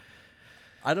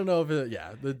 I don't know if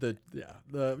the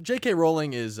J.K.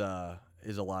 Rowling is a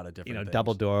lot of different things.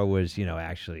 Dumbledore was,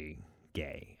 actually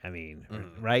gay. I mean,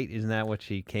 right? Isn't that what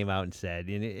she came out and said?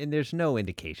 And there's no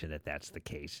indication that that's the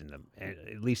case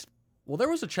at least. Well, there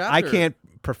was a chapter. I can't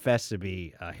profess to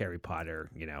be a Harry Potter,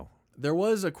 There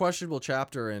was a questionable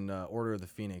chapter in Order of the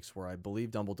Phoenix where I believe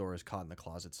Dumbledore is caught in the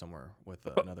closet somewhere with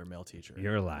another male teacher.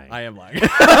 You're lying. I am lying.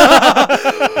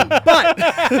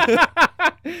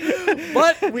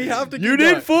 but we have to. You keep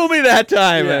didn't going. fool me that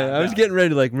time. Yeah, I was no. getting ready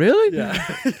to like, really? Yeah.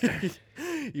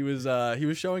 he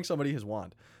was showing somebody his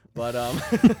wand, but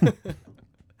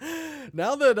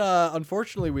now that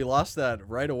unfortunately we lost that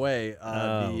right away,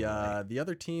 the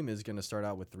other team is going to start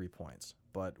out with 3 points.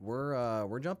 But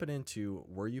we're jumping into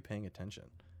were you paying attention,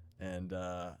 and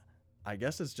I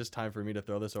guess it's just time for me to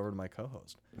throw this over to my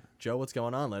co-host, Joe. What's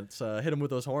going on? Let's hit him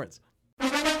with those horns.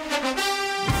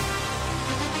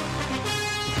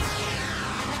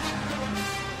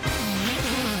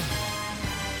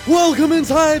 Welcome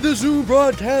inside the Zoom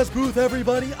broadcast booth,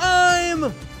 everybody. I'm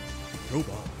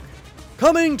Robot,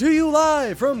 coming to you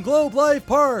live from Globe Life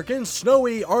Park in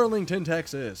snowy Arlington,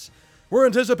 Texas. We're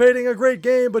anticipating a great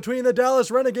game between the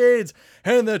Dallas Renegades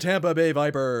and the Tampa Bay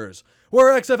Vipers,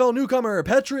 where XFL newcomer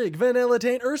Patrick Van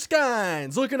Elitane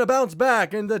Erskine's looking to bounce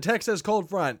back in the Texas cold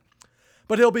front.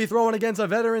 But he'll be throwing against a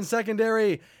veteran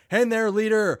secondary and their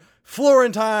leader,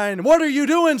 Florentine. What are you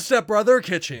doing, stepbrother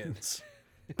Kitchens?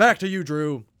 Back to you,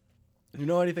 Drew. You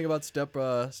know anything about step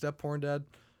porn, Dad?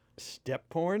 Step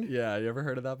porn? Yeah, you ever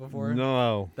heard of that before?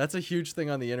 No. That's a huge thing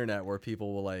on the internet where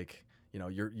people will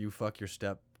you fuck your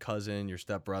step cousin, your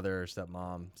step brother, step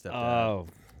mom, step dad. Oh.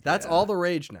 That's all the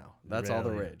rage now. That's all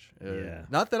the Really? rage. Yeah.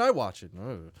 Not that I watch it.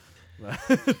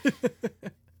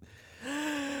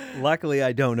 Luckily,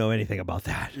 I don't know anything about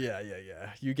that. Yeah.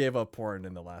 You gave up porn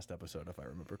in the last episode, if I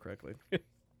remember correctly.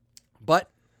 But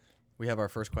we have our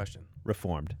first question.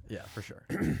 Reformed. Yeah, for sure.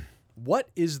 What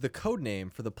is the code name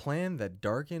for the plan that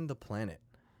darkened the planet?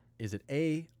 Is it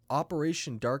A,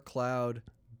 Operation Dark Cloud,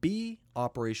 B,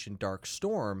 Operation Dark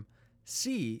Storm,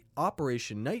 C,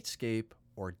 Operation Nightscape,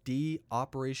 or D,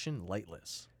 Operation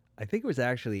Lightless? I think it was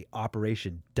actually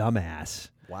Operation Dumbass.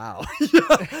 Wow.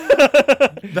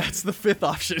 That's the fifth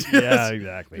option. Yeah,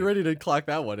 exactly. You're ready to clock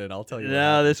that one in, I'll tell you.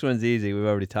 No, this one's easy. We've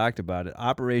already talked about it.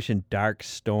 Operation Dark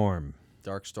Storm.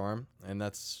 Dark Storm, and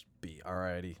that's B.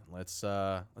 Alrighty. Let's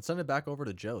send it back over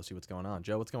to Joe, see what's going on.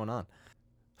 Joe, what's going on?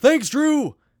 Thanks,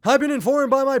 Drew! I've been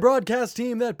informed by my broadcast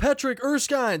team that Patrick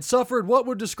Erskine suffered what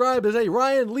would describe as a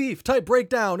Ryan Leaf type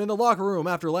breakdown in the locker room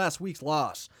after last week's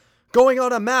loss, going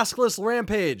on a maskless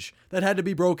rampage that had to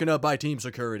be broken up by team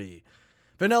security.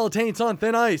 Vanilla Taint's on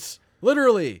thin ice,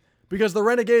 literally, because the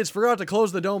Renegades forgot to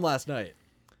close the dome last night.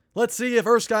 Let's see if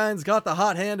Erskine's got the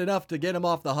hot hand enough to get him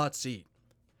off the hot seat.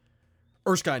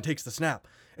 Erskine takes the snap.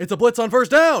 It's a blitz on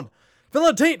first down.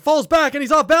 Vanilla Taint falls back and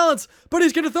he's off balance, but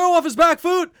he's going to throw off his back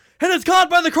foot, and it's caught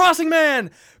by the crossing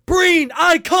man. Breen,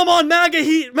 I come on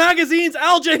magazine's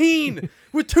Al Jaheen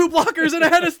with 2 blockers and a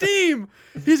head of steam.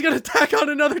 He's going to tack on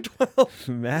another 12.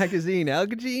 Magazine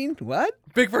Algagene? What?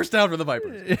 Big first down for the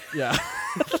Vipers. Yeah.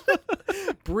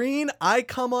 Breen, I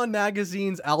come on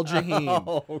magazine's Al Jaheen.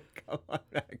 Oh, come on.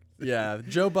 Yeah,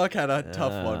 Joe Buck had a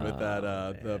tough one with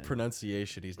that the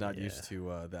pronunciation. He's not used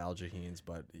to the Al Jaheens,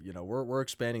 but you know we're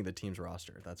expanding the team's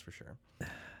roster. That's for sure.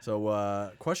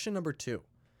 So question number 2: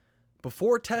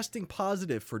 before testing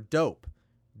positive for dope,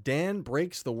 Dan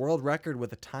breaks the world record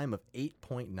with a time of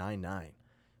 8.99.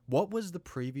 What was the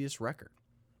previous record?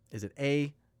 Is it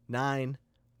A 9,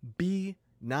 B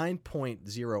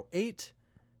 9.08,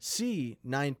 C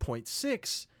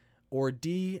 9.6, or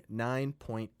D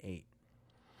 9.8?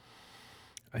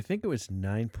 I think it was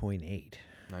 9.8.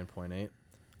 9.8.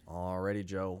 Alrighty,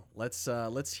 Joe.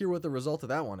 Let's hear what the result of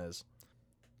that one is.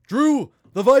 Drew,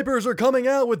 the Vipers are coming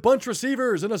out with bunch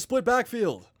receivers in a split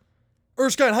backfield.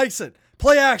 Erskine hikes it.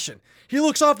 Play action. He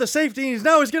looks off the safety and he's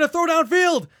going to throw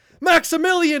downfield.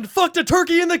 Maximilian fucked a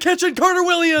turkey in the kitchen. Carter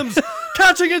Williams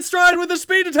catching in stride with the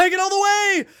speed to take it all the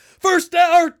way. First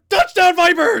down, or touchdown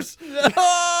Vipers.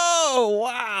 Oh,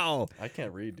 wow. I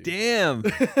can't read, dude. Damn.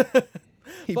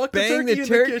 He Fuck the banged turkey in the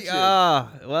turkey. kitchen.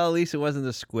 Well, at least it wasn't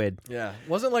the squid. Yeah,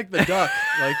 wasn't like the duck,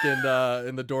 like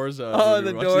in the Doors. Oh, movie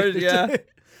the we watched Doors, other yeah. day.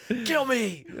 Kill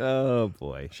me. Oh,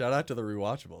 boy. Shout out to the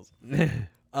rewatchables.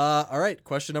 All right,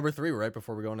 question number 3, right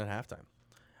before we go into halftime.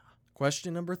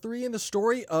 Question number 3 in the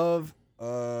story of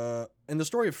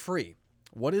Free.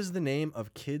 What is the name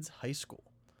of Kids High School?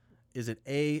 Is it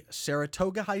A,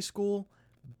 Saratoga High School,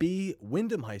 B,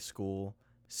 Wyndham High School,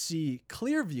 C,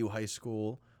 Clearview High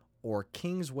School, or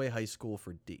Kingsway High School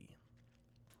for D?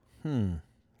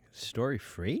 Story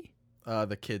Free?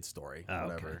 The kid story, Oh,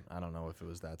 whatever. okay. I don't know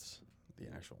if that's the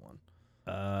actual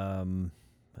one.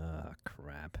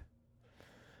 Crap.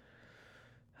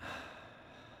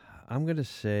 I'm going to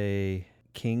say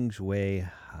Kingsway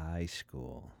High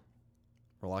School.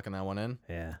 We're locking that one in?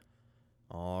 Yeah.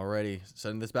 Alrighty,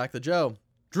 sending this back to Joe.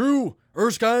 Drew,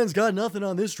 Erskine's got nothing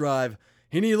on this drive,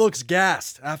 and he looks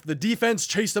gassed after the defense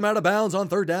chased him out of bounds on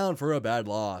third down for a bad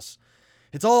loss.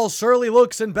 It's all surly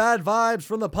looks and bad vibes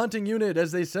from the punting unit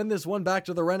as they send this one back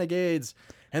to the Renegades,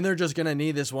 and they're just going to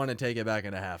need this one and take it back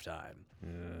into halftime.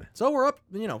 So we're up,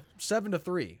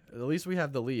 7-3. At least we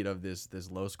have the lead of this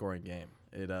low-scoring game.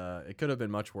 It could have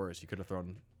been much worse. You could have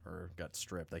thrown or got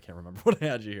stripped. I can't remember what I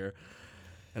had you here.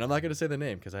 And I'm not going to say the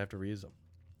name because I have to reuse them.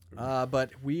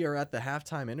 But we are at the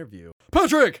halftime interview.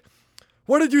 Patrick,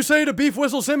 what did you say to Beef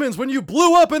Whistle Simmons when you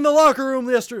blew up in the locker room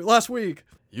last week?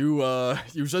 You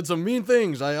said some mean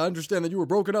things. I understand that you were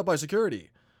broken up by security.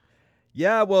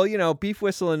 Yeah, well, Beef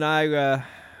Whistle and I,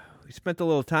 we spent a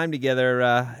little time together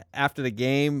after the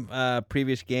game,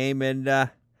 previous game, and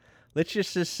let's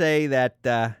just say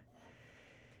that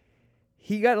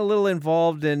he got a little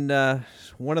involved in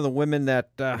one of the women that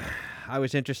I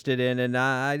was interested in, and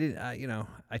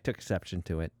I took exception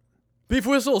to it. Beef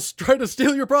Whistle's trying to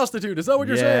steal your prostitute. Is that what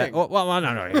you're saying? Oh, well,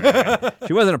 no.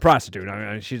 She wasn't a prostitute.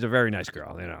 I mean, she's a very nice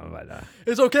girl, but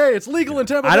It's okay. It's legal in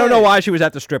Tampa Bay. I don't know why she was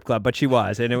at the strip club, but she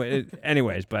was.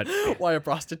 Anyways, but why a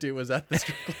prostitute was at the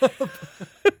strip club?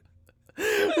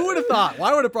 Who would have thought?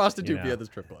 Why would a prostitute be at the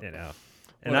strip club?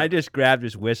 And I just grabbed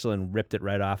his whistle and ripped it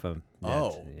right off him.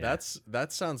 Oh, yeah.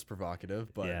 that sounds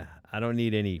provocative, but Yeah, I don't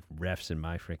need any refs in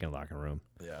my freaking locker room.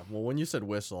 yeah. Well, when you said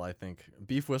whistle, I think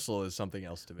beef whistle is something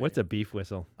else to me. What's a beef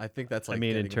whistle? I think that's like. I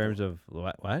mean, in getting a terms of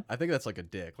what? What? I think that's like a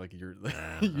dick. Like you're,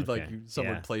 Okay.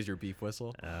 someone Yeah. plays your beef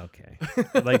whistle. Okay,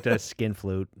 like the skin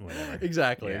flute, whatever.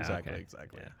 Exactly, Yeah, exactly, okay.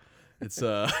 exactly. Yeah.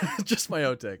 It's just my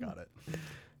own take on it.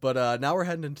 But now we're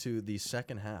heading into the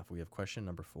second half. We have question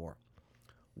number 4.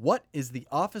 What is the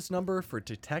office number for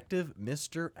Detective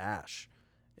Mr. Ash?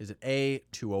 Is it A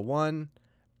 201,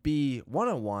 B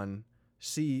 101,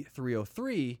 C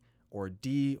 303, or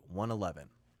D 111?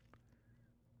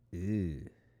 Ew.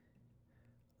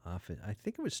 Often, I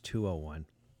think it was 201.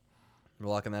 We're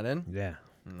locking that in? Yeah.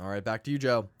 All right, back to you,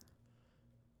 Joe.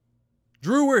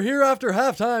 Drew, we're here after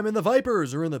halftime, and the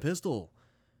Vipers are in the pistol.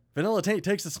 Vanilla Tate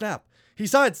takes the snap. He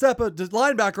sidesteps a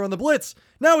linebacker on the blitz.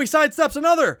 Now he sidesteps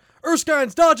another.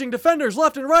 Erskine's dodging defenders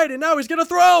left and right, and now he's going to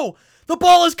throw. The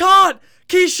ball is caught.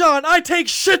 Keyshawn, I take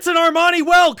shits in Armani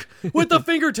Welk with the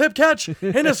fingertip catch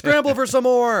and a scramble for some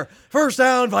more. First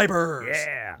down, Vipers.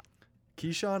 Yeah.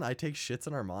 Keyshawn, I take shits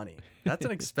in Armani. That's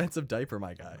an expensive diaper,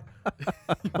 my guy.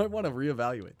 You might want to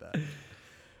reevaluate that.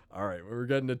 All right, we're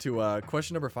getting into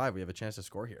question number 5. We have a chance to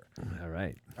score here. All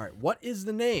right. All right, what is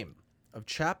the name of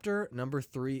chapter number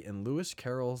 3 in Lewis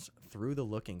Carroll's Through the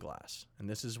Looking Glass? And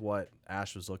this is what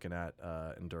Ash was looking at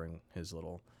during his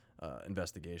little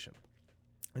investigation.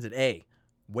 Is it A,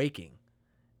 Waking,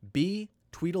 B,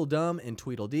 Tweedledum and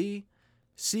Tweedledee,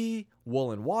 C,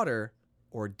 Wool and Water,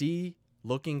 or D,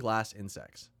 Looking Glass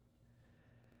Insects?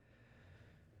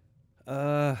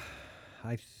 I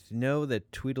know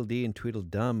that Tweedledee and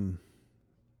Tweedledum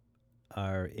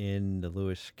are in the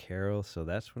Lewis Carroll, so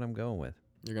that's what I'm going with.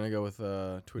 You're going to go with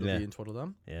Tweedledee Yeah. and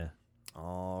Tweedledum? Yeah.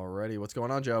 Alrighty, what's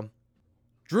going on, Joe?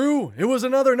 Drew, it was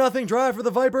another nothing drive for the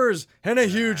Vipers and a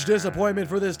huge disappointment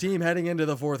for this team heading into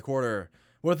the fourth quarter.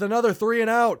 With another 3 and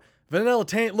out, Vanilla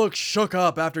Taint looked shook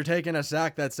up after taking a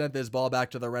sack that sent this ball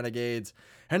back to the Renegades.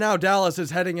 And now Dallas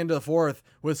is heading into the fourth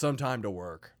with some time to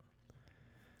work.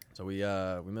 So we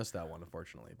missed that one,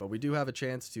 unfortunately. But we do have a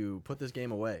chance to put this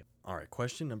game away. All right,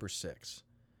 question number 6.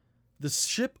 The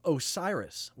ship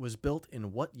Osiris was built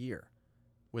in what year?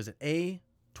 Was it A,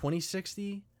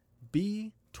 2060,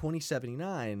 B,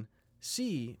 2079,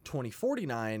 C,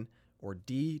 2049, or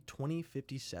D,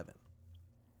 2057?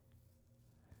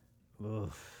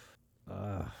 Oof.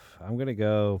 I'm going to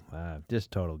go,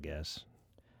 just total guess.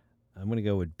 I'm going to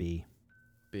go with B.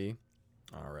 B.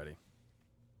 Alrighty.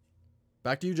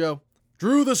 Back to you, Joe.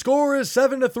 Drew, the score is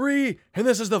 7-3, and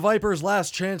this is the Vipers'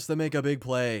 last chance to make a big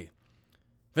play.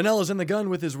 Vanella's in the gun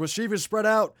with his receivers spread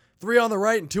out, 3 on the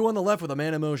right and 2 on the left with a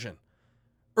man in motion.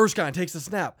 Erskine takes the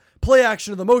snap, play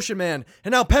action to the motion man,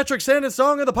 and now Patrick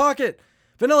Sandensong in the pocket.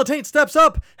 Vanilla Taint steps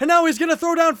up, and now he's going to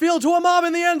throw downfield to a mob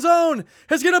in the end zone.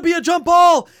 It's going to be a jump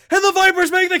ball, and the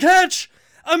Vipers make the catch.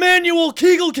 Emmanuel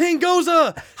Kegel King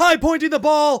Goza high pointing the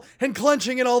ball and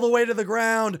clenching it all the way to the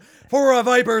ground for a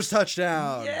Vipers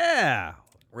touchdown. Yeah.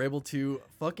 We're able to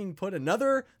fucking put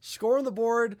another score on the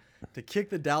board to kick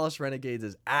the Dallas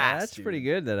Renegades' ass. That's dude. pretty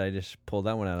good that I just pulled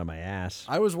that one out of my ass.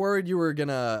 I was worried you were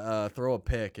gonna throw a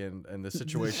pick, and the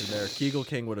situation there, Kegel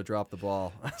King would have dropped the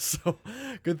ball. So,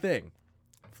 good thing.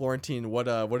 Florentine, what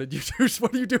did you do?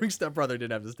 What are you doing? Stepbrother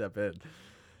didn't have to step in.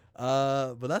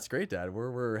 But that's great, Dad.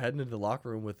 We're heading into the locker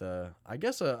room with I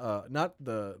guess not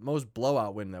the most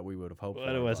blowout win that we would have hoped for.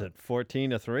 What was but- it,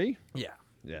 14-3? Yeah.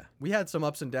 Yeah. We had some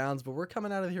ups and downs, but we're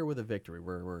coming out of here with a victory.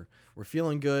 We're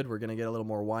feeling good. We're gonna get a little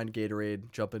more wine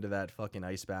Gatorade, jump into that fucking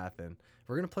ice bath, and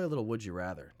we're gonna play a little Would You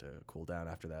Rather to cool down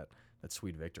after that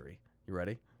sweet victory. You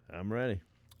ready? I'm ready.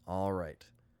 All right.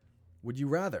 Would you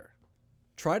rather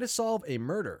try to solve a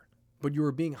murder, but you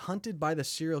are being hunted by the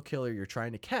serial killer you're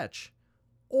trying to catch,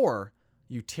 or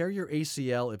you tear your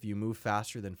ACL if you move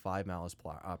faster than 5 miles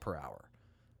per hour?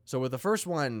 So with the first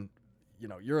one, you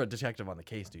know, you're a detective on the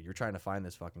case, dude. You're trying to find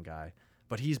this fucking guy,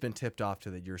 but he's been tipped off to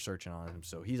that you're searching on him,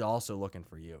 so he's also looking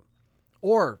for you.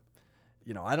 Or,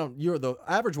 you know, the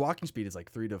average walking speed is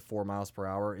like 3 to 4 miles per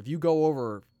hour. If you go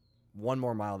over 1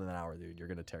 more mile than an hour, dude, you're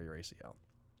gonna tear your ACL.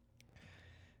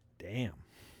 Damn.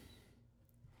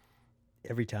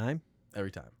 Every time?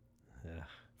 Every time. Yeah.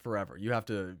 Forever. You have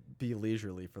to be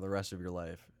leisurely for the rest of your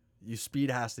life. Speed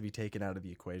has to be taken out of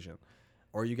the equation,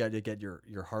 or you got to get your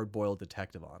hard-boiled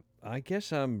detective on. I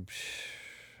guess I don't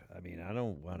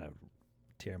want to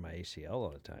tear my ACL all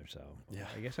the time, so Yeah.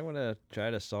 I guess I want to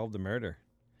try to solve the murder.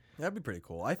 That'd be pretty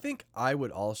cool. I think I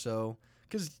would also,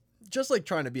 because just like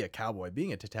trying to be a cowboy,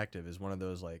 being a detective is one of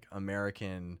those like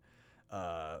American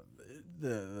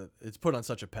it's put on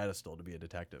such a pedestal to be a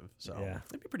detective. So Yeah.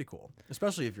 it'd be pretty cool,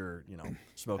 especially if you're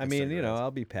smoking. I mean, cigarettes.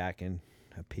 I'll be packing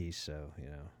a piece, so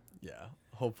Yeah.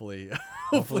 Hopefully,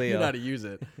 Hopefully you know I'll- how to use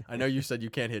it. I know you said you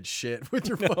can't hit shit with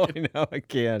your No, fucking. I know I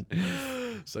can.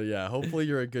 So yeah, hopefully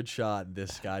you're a good shot.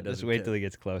 This guy doesn't. Just wait get- till he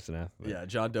gets close enough. but- Yeah,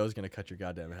 John Doe's gonna cut your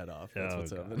goddamn head off. That's Oh,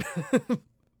 what's God. happening.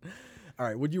 All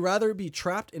right. Would you rather be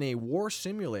trapped in a war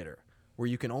simulator where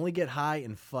you can only get high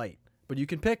and fight, but you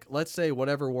can pick, let's say,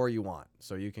 whatever war you want,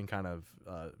 so you can kind of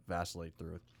vacillate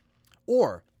through it,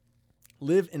 or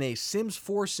live in a Sims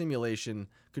 4 simulation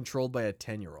controlled by a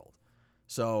 10-year-old?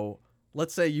 So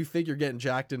let's say you think you're getting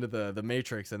jacked into the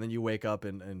Matrix, and then you wake up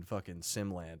in fucking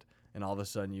Simland, and all of a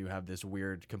sudden you have this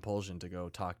weird compulsion to go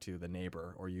talk to the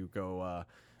neighbor, or you go,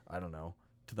 I don't know,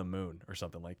 to the moon or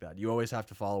something like that. You always have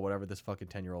to follow whatever this fucking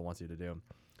 10-year-old wants you to do.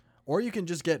 Or you can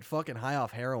just get fucking high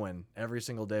off heroin every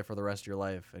single day for the rest of your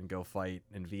life and go fight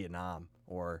in Vietnam,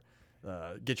 or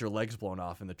get your legs blown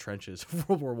off in the trenches of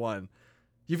World War One.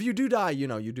 If you do die,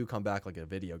 you do come back like a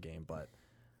video game, but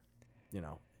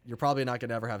you're probably not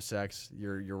gonna ever have sex.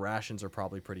 Your rations are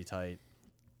probably pretty tight.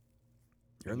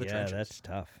 You're in the trenches. Yeah, that's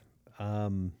tough. I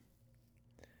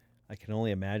can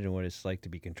only imagine what it's like to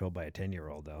be controlled by a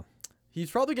 10-year-old, though. He's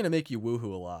probably gonna make you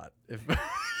woohoo a lot.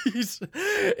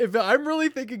 If I'm really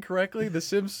thinking correctly, the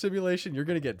Sims simulation, you're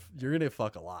gonna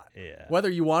fuck a lot. Yeah. Whether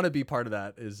you want to be part of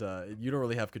that is you don't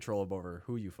really have control over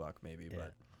who you fuck, maybe. Yeah.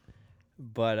 But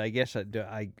But I guess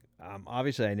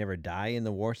obviously I never die in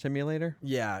the war simulator.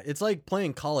 yeah, it's like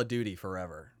playing Call of Duty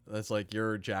forever. That's like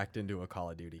you're jacked into a Call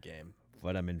of Duty game.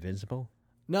 But I'm invincible.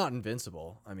 Not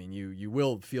invincible. I mean, you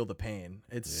will feel the pain.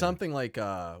 It's something like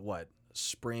Palm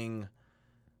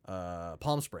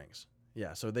Springs.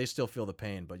 Yeah, so they still feel the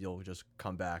pain, but you'll just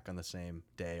come back on the same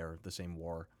day or the same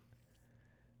war.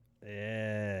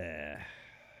 Yeah.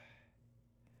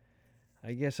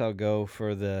 I guess I'll go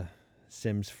for the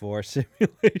Sims 4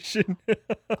 simulation.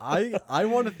 I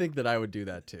want to think that I would do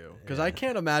that too, because I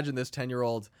can't imagine this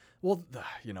 10-year-old. Well,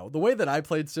 the way that I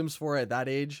played Sims 4 at that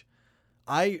age,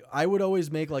 I would always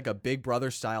make like a Big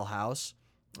Brother style house,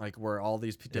 like where all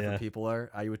these different Yeah. people are.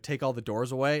 I would take all the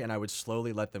doors away, and I would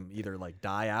slowly let them either like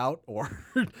die out or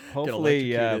get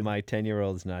Hopefully, electrocuted. my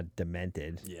 10-year-old's not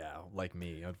demented. Yeah, like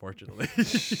me, unfortunately.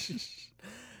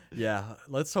 Yeah,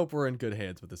 let's hope we're in good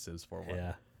hands with the Sims 4 one.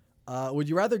 Yeah. Would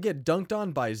you rather get dunked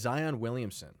on by Zion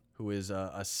Williamson, who is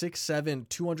a 6'7",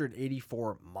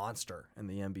 284 monster in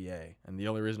the NBA? And the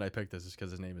only reason I picked this is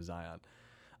because his name is Zion.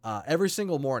 Every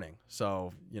single morning.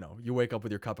 So, you wake up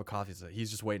with your cup of coffee. So he's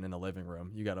just waiting in the living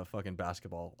room. You got a fucking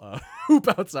basketball hoop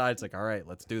outside. It's like, all right,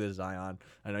 let's do this, Zion.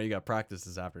 I know you got practice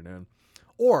this afternoon.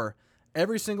 Or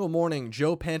every single morning,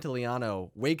 Joe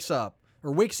Pantoliano wakes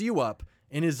you up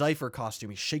in his Zypher costume.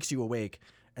 He shakes you awake.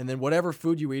 And then whatever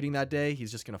food you were eating that day, he's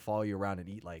just going to follow you around and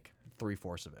eat like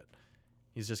 3/4 of it.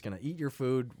 He's just going to eat your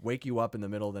food, wake you up in the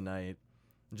middle of the night,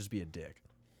 and just be a dick.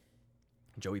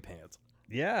 Joey Pants.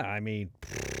 Yeah, I mean,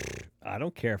 I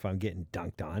don't care if I'm getting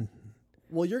dunked on.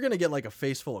 Well, you're going to get like a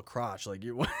face full of crotch. Like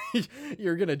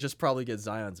you're going to just probably get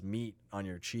Zion's meat on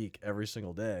your cheek every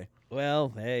single day.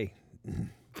 Well, hey,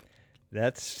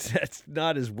 that's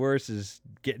not as worse as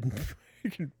getting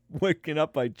waking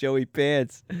up by Joey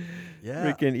Pants, Yeah.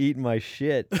 freaking eating my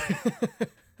shit.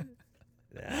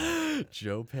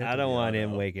 Joe Pantoliano. I don't want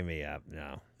him waking me up.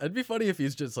 No. It'd be funny if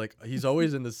he's just like, he's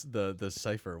always in the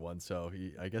Cypher one. So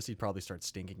I guess he'd probably start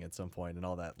stinking at some point and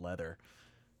all that leather.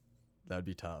 That'd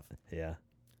be tough. Yeah.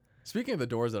 Speaking of the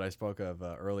doors that I spoke of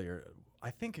earlier,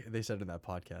 I think they said in that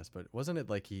podcast, but wasn't it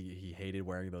like he hated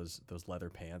wearing those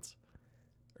leather pants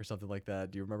or something like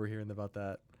that? Do you remember hearing about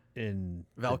that? And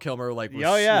Val Kilmer was,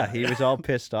 oh yeah, he was all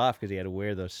pissed off because he had to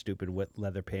wear those stupid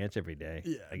leather pants every day.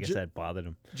 Yeah, I guess that bothered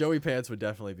him. Joey Pants would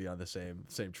definitely be on the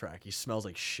same track. He smells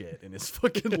like shit in his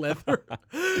fucking leather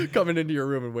coming into your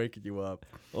room and waking you up.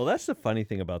 Well, that's the funny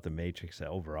thing about the Matrix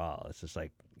overall. It's just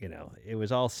like, it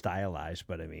was all stylized,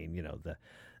 but I mean,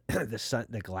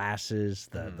 the glasses,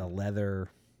 the leather.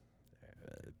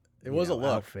 It was a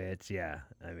look. Outfits, yeah.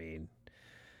 I mean,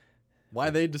 Why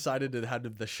they decided to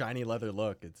have the shiny leather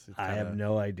look? It's I have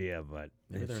no idea, but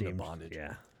Maybe it they're into seems bondage.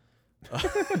 Yeah.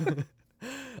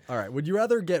 All right. Would you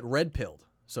rather get red pilled?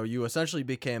 So you essentially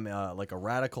became like a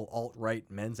radical alt-right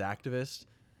men's activist.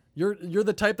 You're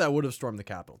the type that would have stormed the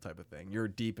Capitol type of thing. You're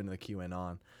deep into the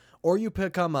QAnon. Or you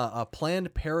become a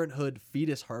Planned Parenthood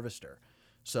fetus harvester.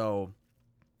 So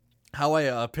how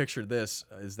I pictured this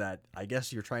is that I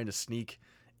guess you're trying to sneak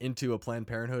into a Planned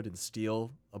Parenthood and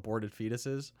steal aborted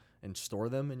fetuses and store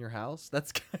them in your house.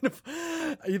 That's kind of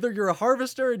either you're a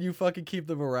harvester and you fucking keep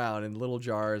them around in little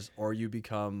jars, or you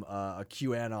become a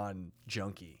QAnon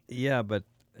junkie Yeah, but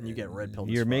and you get red pilled.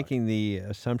 you're making the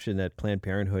assumption that Planned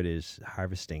Parenthood is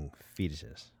harvesting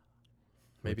fetuses.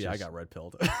 Maybe which I is- got red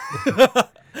pilled.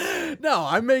 No,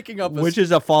 I'm making up Which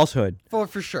is a falsehood. for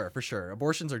sure.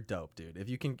 Abortions are dope, dude. If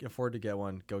you can afford to get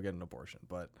one, go get an abortion.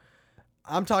 But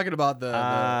I'm talking about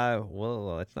the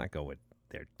Well, let's not go with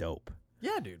they're dope.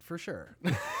 yeah, dude, for sure.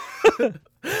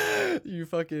 You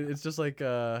fucking, it's just like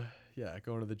going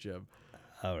to the gym.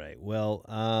 All right. Well,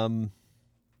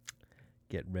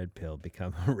 get red pill,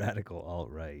 become a radical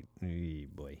alt-right.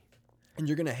 Boy. And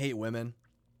you're gonna hate women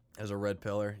as a red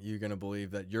pillar. You're gonna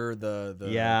believe that you're the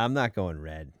Yeah, I'm not going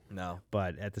red. no.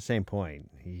 But at the same point,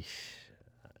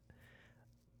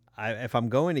 if I'm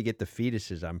going to get the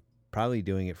fetuses, I'm probably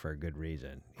doing it for a good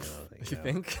reason. You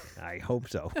think? I hope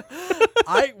so.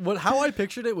 How I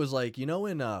pictured it was like,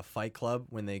 in Fight Club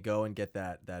when they go and get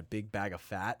that big bag of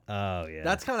fat. Oh yeah.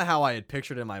 That's kind of how I had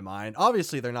pictured it in my mind.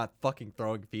 Obviously, they're not fucking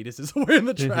throwing fetuses away in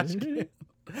the trash can.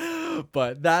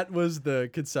 But that was the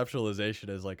conceptualization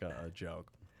as like a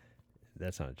joke.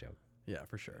 That's not a joke. Yeah,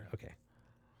 for sure. Okay.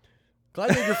 I'm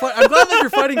glad that you're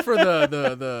fighting for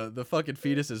the fucking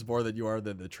fetuses more than you are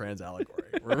the trans allegory.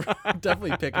 We're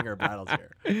definitely picking our battles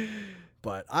here.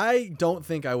 But I don't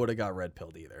think I would have got red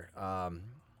pilled either.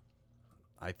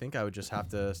 I think I would just have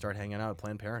to start hanging out at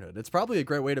Planned Parenthood. It's probably a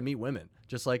great way to meet women.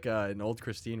 Just like in Old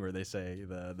Christine where they say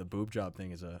the boob job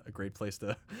thing is a great place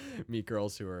to meet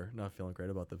girls who are not feeling great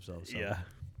about themselves. So Yeah.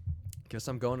 guess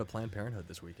I'm going to Planned Parenthood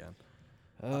this weekend.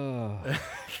 Oh.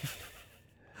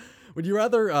 Would you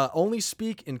rather only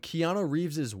speak in Keanu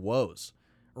Reeves' woes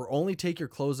or only take your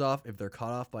clothes off if they're cut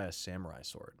off by a samurai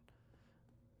sword?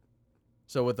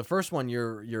 So with the first one,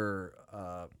 you're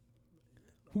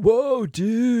Whoa,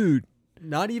 dude.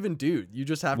 not even dude. You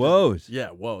just have Woes. to. Yeah,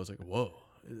 whoa. It's like, whoa.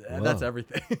 That's Whoa.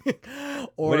 everything.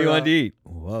 Or, What do you want to eat?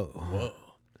 Whoa.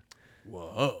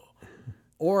 Whoa.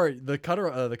 Or the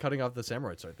cutting off the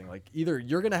samurai sword thing. Like either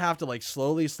you're gonna have to like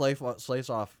slowly slice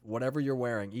off whatever you're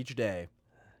wearing each day,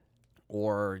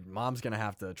 or mom's gonna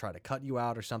have to try to cut you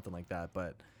out or something like that.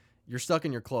 But you're stuck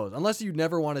in your clothes unless you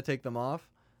never want to take them off.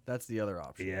 That's the other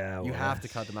option. Yeah, you well, have to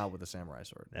cut them out with a samurai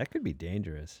sword. That could be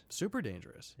dangerous. Super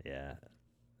dangerous. Yeah.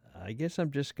 I guess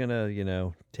I'm just going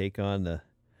to, take on the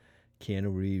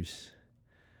Keanu Reeves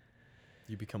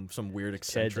You become some weird Ted's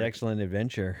eccentric Excellent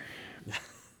Adventure.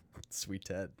 sweet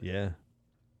Ted. Yeah.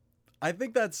 I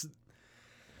think that's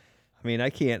I mean,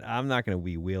 I'm not going to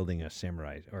be wielding a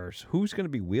samurai. Or who's going to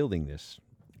be wielding this?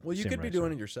 well. You could Samurai be doing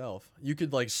sword. it yourself. You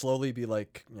could like slowly be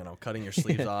like cutting your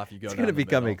sleeves off. You go. It's going to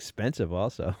become expensive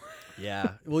also.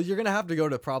 Yeah. Well, you're gonna have to go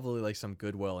to probably like some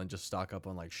Goodwill and just stock up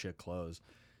on like shit clothes.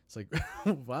 It's like,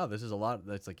 wow, this is a lot.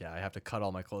 That's like, yeah, I have to cut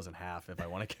all my clothes in half if I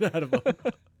want to get out of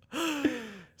them.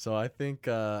 So I think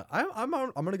I'm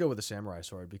gonna go with the samurai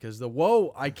sword because the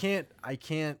whoa, I can't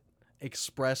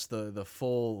express the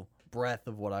full breadth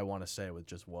of what I want to say with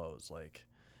just woes. Like,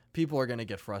 people are gonna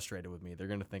get frustrated with me. They're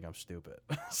gonna think I'm stupid.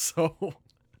 So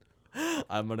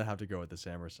I'm gonna have to go with the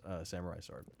samurai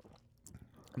sword.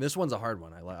 This one's a hard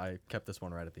one. I kept this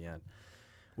one right at the end.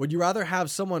 Would you rather have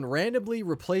someone randomly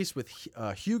replaced with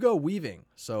Hugo Weaving,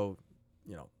 so,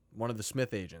 one of the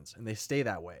Smith agents, and they stay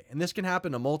that way? And this can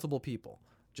happen to multiple people.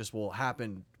 Just will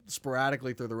happen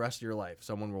sporadically through the rest of your life.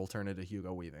 Someone will turn into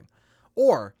Hugo Weaving.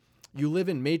 Or you live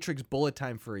in Matrix bullet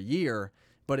time for a year,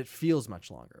 but it feels much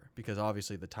longer because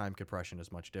obviously the time compression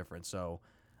is much different. So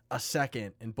a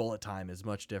second in bullet time is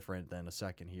much different than a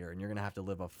second here. And you're going to have to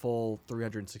live a full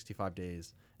 365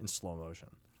 days in slow motion.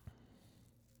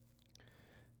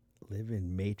 Live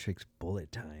in Matrix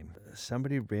bullet time.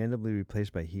 Somebody randomly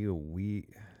replaced by Hugo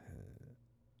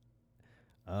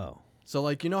Oh. So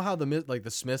like, how the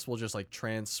Smiths will just like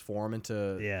transform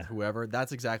into Yeah. whoever?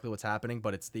 That's exactly what's happening,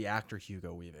 but it's the actor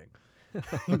Hugo Weaving.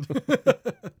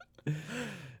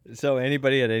 So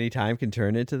anybody at any time can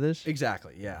turn into this?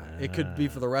 Exactly, yeah. It could be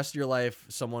for the rest of your life,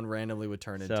 someone randomly would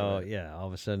turn into So it. yeah, all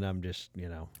of a sudden I'm just,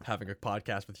 Having a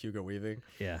podcast with Hugo Weaving.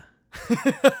 yeah.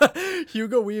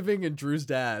 Hugo Weaving and Drew's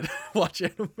dad watch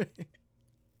anime.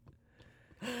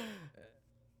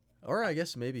 Or I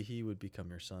guess maybe he would become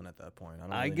your son at that point.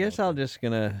 I guess I'll just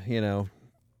gonna,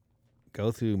 go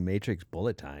through Matrix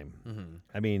bullet time. Mm-hmm.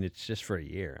 I mean, it's just for a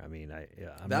year. I mean,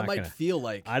 I'm That not might gonna, feel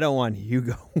like. I don't want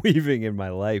Hugo Weaving in my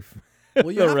life.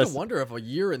 Well, you the have rest- to wonder if a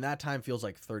year in that time feels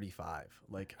like 35.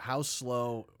 Like, how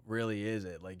slow really is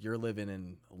it? Like, you're living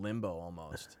in limbo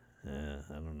almost. I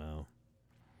don't know.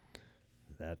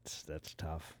 That's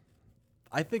tough.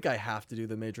 I think I have to do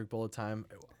the Matrix bullet time.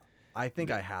 I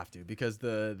think I have to, because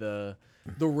the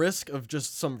risk of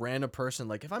just some random person,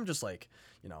 like if I'm just like,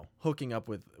 hooking up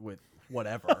with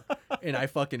whatever, and I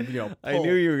fucking, I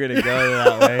knew you were gonna go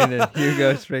that way, and then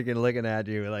Hugo's freaking looking at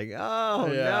you like, "Oh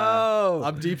no!"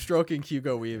 I'm deep stroking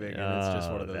Hugo Weaving, and it's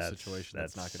just one of Oh, those situations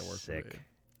that's not gonna work sick. for me.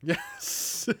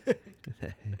 Yes.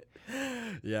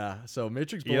 Yeah. So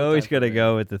Matrix. You Bullet always Time for gotta me.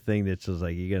 go with the thing that's just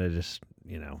like you're gonna just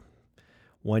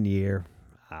 1 year.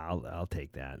 I'll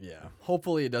take that. Yeah.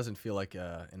 Hopefully it doesn't feel like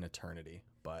an eternity,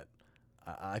 but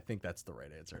I think that's the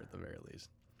right answer at the very least.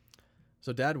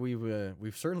 So, Dad,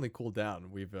 we've certainly cooled down.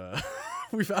 We've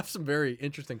had some very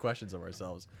interesting questions of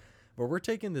ourselves, but we're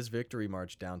taking this victory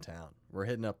march downtown. We're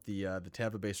hitting up the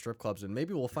Tampa Bay strip clubs, and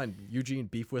maybe we'll find Eugene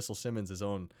Beef Whistle Simmons his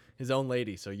own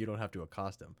lady, so you don't have to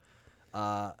accost him.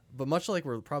 But much like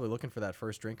we're probably looking for that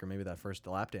first drink or maybe that first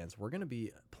lap dance, we're going to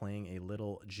be playing a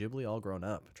little Ghibli All Grown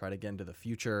Up. Try to get into the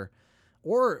future,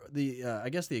 or the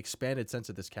expanded sense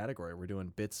of this category. We're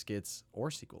doing bits, skits,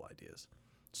 or sequel ideas.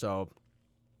 So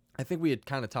I think we had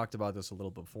kind of talked about this a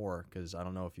little before, because I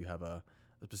don't know if you have a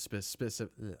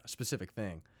specific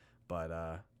thing,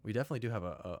 but we definitely do have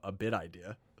a bit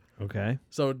idea. Okay.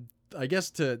 So I guess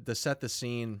to set the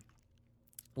scene,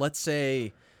 let's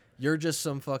say you're just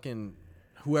some fucking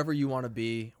whoever you want to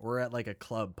be. We're at like a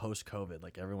club post-COVID,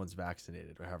 like everyone's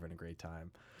vaccinated. We're having a great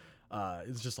time.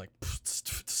 It's just like,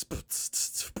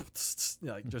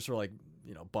 like just sort of like,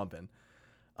 bumping.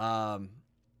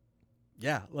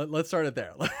 Yeah, let's start it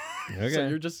there. Okay. So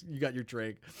you got your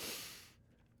drink.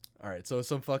 All right, so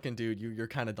some fucking dude, you're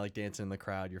kind of like dancing in the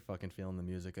crowd, you're fucking feeling the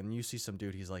music, and you see some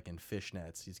dude, he's like in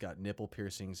fishnets, he's got nipple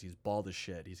piercings, he's bald as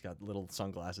shit, he's got little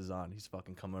sunglasses on, he's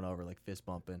fucking coming over like fist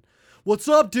bumping. What's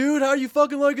up, dude? How are you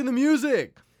fucking liking the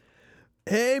music?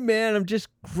 Hey man, I'm just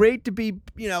great to be,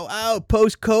 out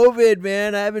post-COVID,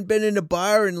 man. I haven't been in a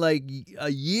bar in like a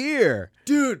year.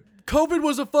 Dude, COVID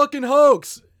was a fucking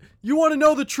hoax. You want to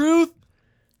know the truth?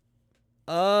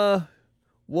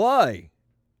 Why?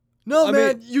 No, I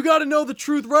man, mean- you got to know the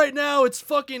truth right now. It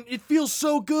feels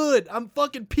so good. I'm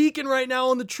fucking peaking right now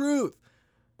on the truth.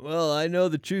 Well, I know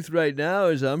the truth right now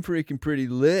is I'm freaking pretty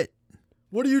lit.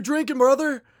 What are you drinking,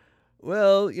 brother?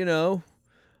 Well,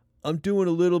 I'm doing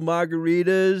a little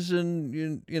margaritas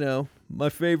and, my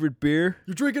favorite beer.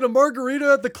 You're drinking a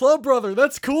margarita at the club, brother.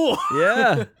 That's cool.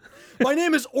 Yeah. My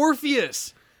name is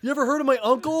Orpheus. You ever heard of my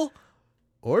uncle?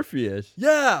 Orpheus.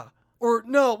 Yeah. Or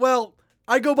no, well,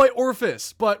 I go by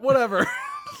Orpheus, but whatever.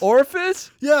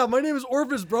 Orpheus? Yeah, my name is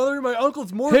Orpheus, brother. My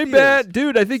uncle's Morpheus. Hey, man,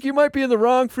 dude, I think you might be in the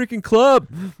wrong freaking club.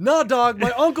 Nah, dog,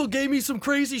 my uncle gave me some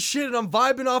crazy shit and I'm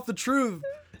vibing off the truth.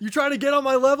 You trying to get on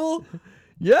my level?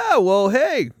 Yeah, well,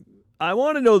 hey, I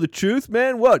want to know the truth,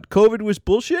 man. What, COVID was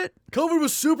bullshit? COVID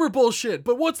was super bullshit,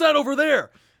 but what's that over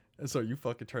there? And so you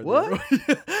fucking turn What? the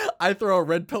other way. I throw a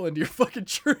red pill into your fucking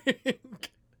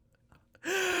drink.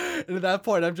 And at that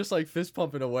point, I'm just like fist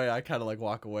pumping away. I kind of like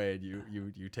walk away, and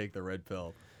you take the red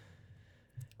pill,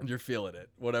 and you're feeling it,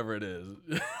 whatever it is.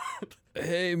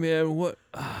 Hey, man, what?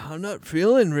 I'm not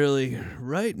feeling really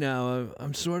right now.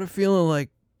 I'm sort of feeling like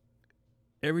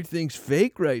everything's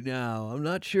fake right now. I'm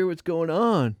not sure what's going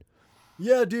on.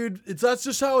 Yeah, dude, that's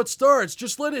just how it starts.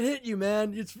 Just let it hit you,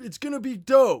 man. It's gonna be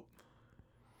dope.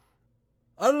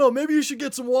 I don't know. Maybe you should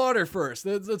get some water first.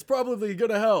 That's probably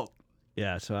gonna help.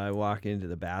 Yeah, so I walk into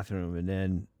the bathroom and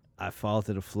then I fall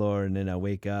to the floor and then I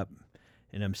wake up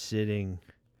and I'm sitting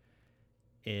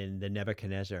in the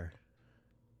Nebuchadnezzar.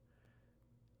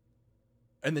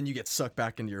 And then you get sucked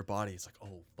back into your body. It's like,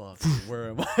 oh, fuck,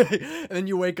 where am I? And then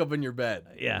you wake up in your bed.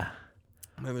 Yeah.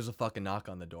 And then there's a fucking knock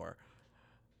on the door.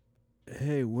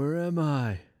 Hey, where am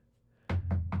I?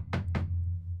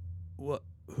 What?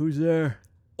 Who's there?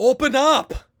 Open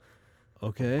up!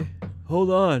 Okay. Hold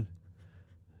on.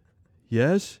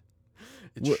 Yes?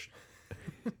 It's,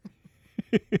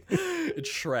 it's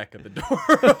Shrek at the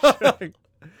door.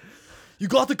 You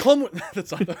got to come with... that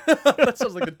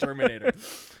sounds like the Terminator.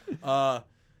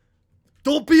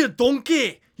 Don't be a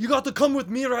donkey. You got to come with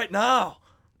me right now.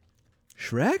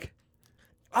 Shrek?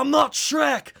 I'm not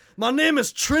Shrek. My name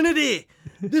is Trinity.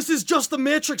 This is just the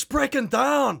Matrix breaking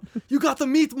down. You got to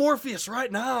meet Morpheus right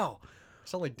now. I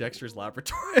sound like Dexter's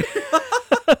Laboratory.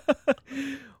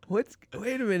 Wait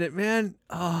a minute, man.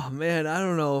 Oh, man, I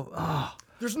don't know. Oh,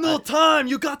 There's no time.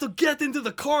 You got to get into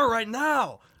the car right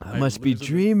now. I must be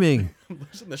dreaming.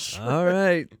 Listen to Shrek. All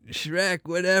right. Shrek,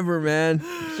 whatever, man.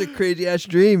 It's a crazy-ass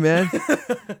dream, man.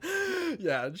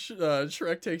 Yeah,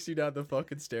 Shrek takes you down the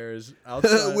fucking stairs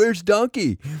outside. Where's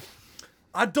Donkey?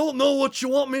 I don't know what you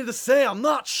want me to say. I'm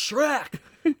not Shrek.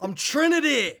 I'm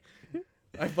Trinity.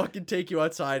 I fucking take you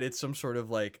outside. It's some sort of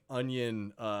like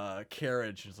onion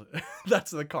carriage. It's like,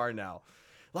 that's the car now.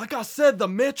 Like I said, the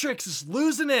Matrix is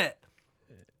losing it.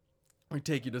 We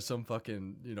take you to some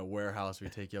fucking, warehouse. We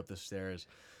take you up the stairs.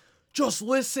 Just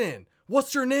listen.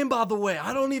 What's your name, by the way?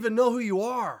 I don't even know who you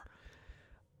are.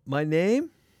 My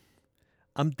name?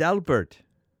 I'm Delbert.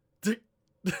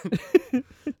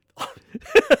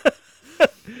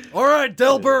 All right,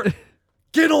 Delbert.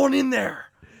 Get on in there.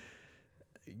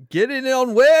 Get in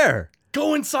on where?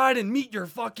 Go inside and meet your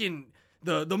fucking...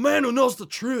 The man who knows the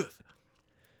truth.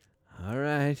 All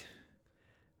right.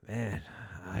 Man,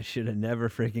 I should have never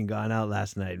freaking gone out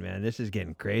last night, man. This is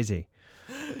getting crazy.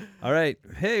 All right.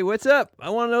 Hey, what's up? I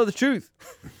want to know the truth.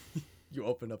 You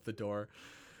open up the door.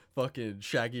 Fucking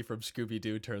Shaggy from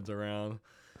Scooby-Doo turns around.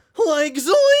 Like,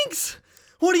 zoinks!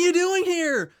 What are you doing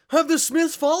here? Have the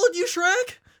Smiths followed you,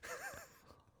 Shrek?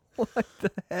 What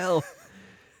the hell?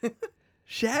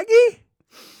 Shaggy?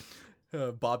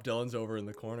 Bob Dylan's over in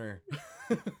the corner.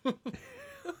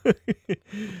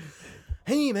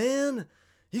 Hey, man,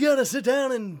 you gotta sit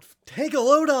down and take a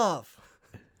load off.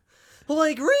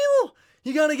 Like, real?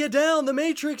 You gotta get down. The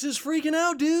Matrix is freaking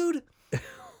out, dude.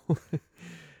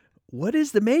 What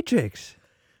is the Matrix?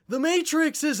 The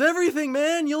Matrix is everything,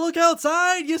 man. You look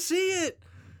outside, you see it.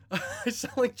 I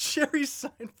sound like Jerry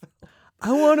Seinfeld.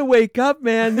 I want to wake up,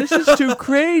 man. This is too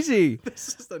crazy. This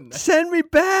is the next. Send me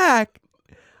back.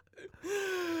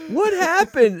 What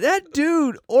happened? That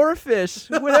dude, Orifice,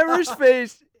 whatever his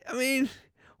face. I mean,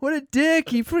 what a dick.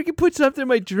 He freaking put something in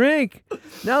my drink.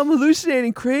 Now I'm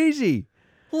hallucinating crazy.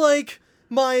 Like,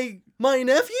 my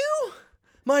nephew?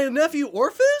 My nephew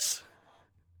Orpheus?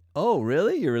 Oh,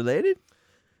 really? You're related?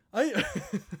 I'm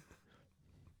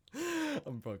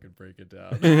fucking breaking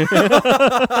down.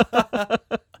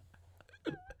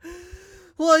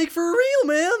 Like, for real,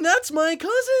 man, that's my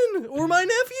cousin or my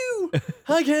nephew.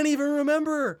 I can't even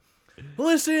remember.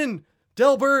 Listen,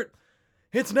 Delbert,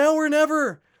 it's now or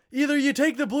never. Either you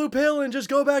take the blue pill and just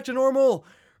go back to normal,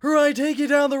 or I take you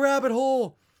down the rabbit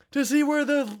hole to see where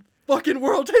the fucking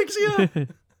world takes you.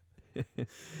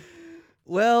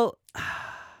 Well,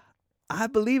 I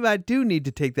believe I do need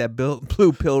to take that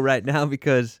blue pill right now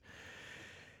because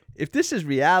if this is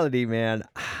reality, man,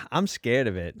 I'm scared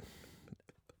of it.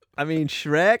 I mean,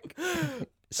 Shrek,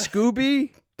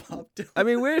 Scooby. I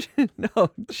mean, where's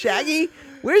Shaggy?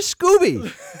 Where's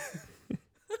Scooby?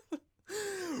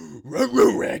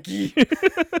 Racky.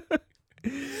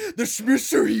 The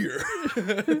Smiths are here.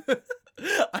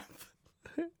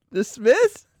 The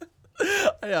Smiths?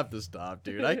 I have to stop,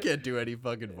 dude. I can't do any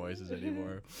fucking voices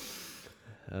anymore.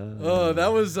 Oh,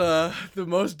 that was the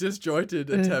most disjointed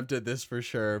attempt at this for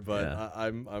sure. But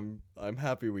Yeah. I'm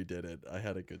happy we did it. I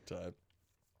had a good time.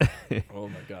 Oh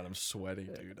my god, I'm sweating,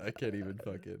 dude. I can't even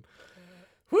fucking.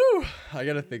 Whew! I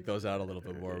gotta think those out a little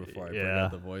bit more before I bring Yeah.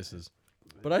 out the voices.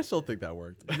 But I still think that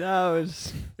worked. No,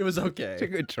 it's It was a okay.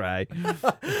 good try.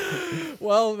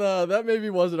 Well, that maybe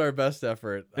wasn't our best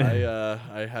effort.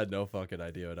 I had no fucking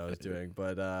idea what I was doing,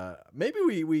 but maybe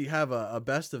we have a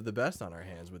best of the best on our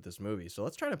hands with this movie. So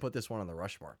let's try to put this one on the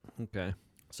Rushmore. Okay.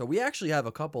 So we actually have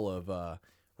a couple of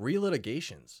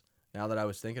relitigations. Now that I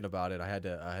was thinking about it, I had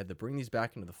to bring these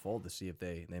back into the fold to see if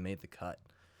they made the cut.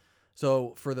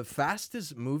 So for the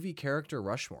fastest movie character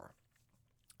Rushmore,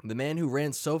 the man who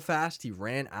ran so fast he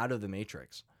ran out of the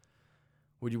Matrix.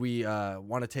 Would we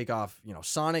want to take off,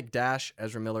 Sonic, Dash,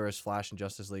 Ezra Miller as Flash in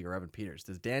Justice League, or Evan Peters?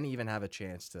 Does Dan even have a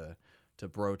chance to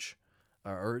broach,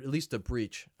 or at least to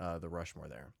breach the Rushmore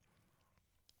there?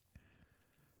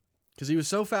 Because he was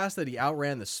so fast that he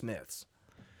outran the Smiths.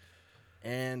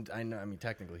 And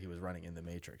technically he was running in the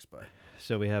Matrix, but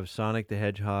So we have Sonic the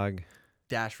Hedgehog.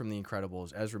 Dash from The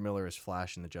Incredibles, Ezra Miller as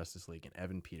Flash in the Justice League, and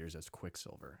Evan Peters as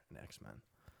Quicksilver in X-Men.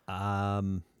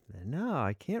 No,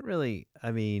 I can't really.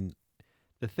 I mean,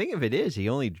 the thing of it is, he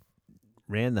only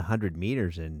ran the 100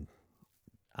 meters in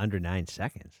under 9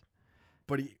 seconds.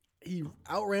 But he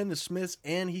outran the Smiths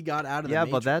and he got out of the Yeah,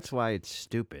 Matrix. but that's why it's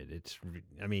stupid.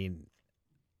 I mean,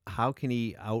 how can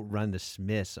he outrun the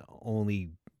Smiths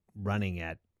only running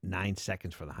at 9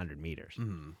 seconds for the 100 meters?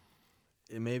 Mhm.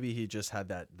 Maybe he just had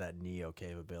that Neo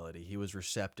capability. He was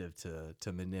receptive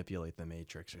to manipulate the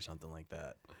Matrix or something like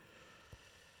that.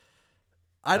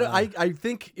 I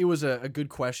think it was a good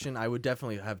question. I would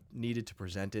definitely have needed to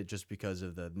present it just because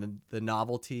of the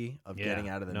novelty of Yeah. getting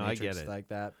out of the No, I Matrix get it. like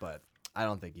that. But I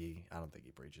don't think he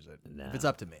breaches it. No. If it's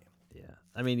up to me. Yeah.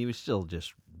 I mean, he was still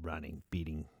just running,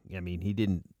 beating. I mean, he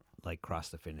didn't cross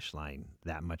the finish line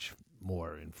that much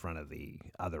more in front of the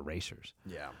other racers.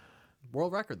 Yeah.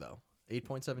 World record though.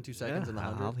 8.72 seconds in the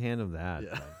 100. I'll hand him that.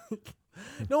 Yeah.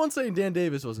 No one's saying Dan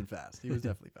Davis wasn't fast. He was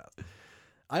definitely fast.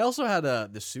 I also had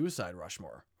the Suicide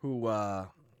Rushmore, who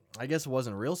I guess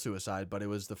wasn't real suicide, but it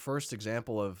was the first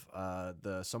example of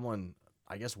someone,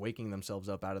 I guess, waking themselves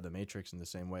up out of the Matrix in the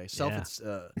same way.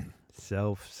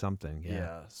 Self something.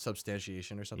 Yeah.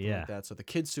 Substantiation or something Yeah. like that. So the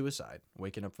kid Suicide,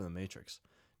 waking up from the Matrix.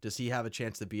 Does he have a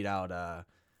chance to beat out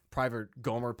Private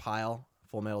Gomer Pyle,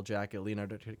 Full Metal Jacket,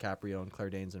 Leonardo DiCaprio, and Claire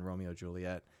Danes in Romeo and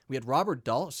Juliet? We had Robert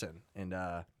Dawson in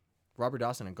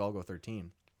Golgo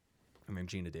 13. I mean,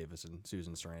 Gina Davis and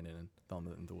Susan Sarandon and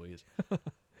Thelma and Louise.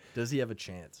 Does he have a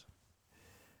chance?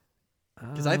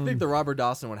 Because I think the Robert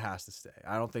Dawson one has to stay.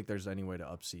 I don't think there's any way to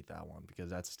upseat that one because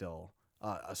that's still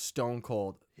a stone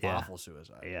cold awful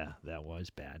suicide. Yeah, that was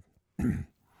bad.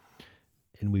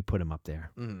 And we put him up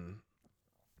there. Mm.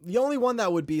 The only one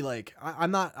that would be like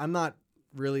I'm not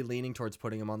really leaning towards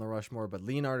putting him on the Rushmore, but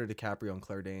Leonardo DiCaprio and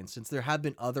Claire Danes, since there have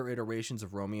been other iterations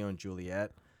of Romeo and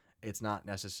Juliet, it's not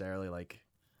necessarily like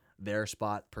their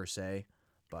spot per se,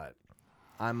 but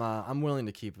I'm willing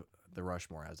to keep the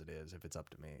Rushmore as it is if it's up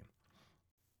to me.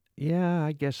 Yeah,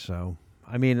 I guess so.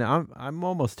 I mean, I'm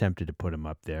almost tempted to put him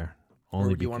up there.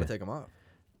 Or do you want to take him off?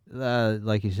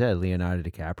 Like you said, Leonardo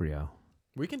DiCaprio.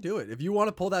 We can do it. If you want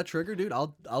to pull that trigger, dude,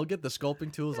 I'll get the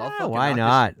sculpting tools. I'll fucking why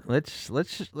knock not? Let's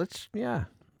yeah.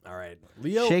 All right.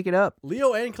 Leo, Shake it up.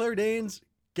 Leo and Claire Danes,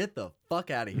 get the fuck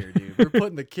out of here, dude. We're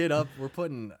putting the kid up. We're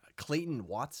putting Clayton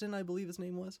Watson, I believe his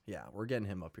name was. Yeah, we're getting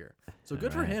him up here. So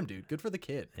good for him, dude. Good for the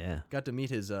kid. Yeah. Got to meet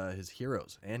his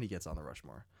heroes, and he gets on the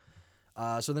Rushmore.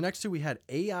 So the next two we had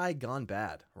AI Gone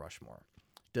Bad Rushmore.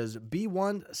 Does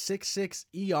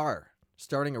B166ER,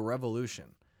 starting a revolution,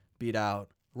 beat out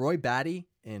Roy Batty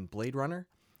in Blade Runner,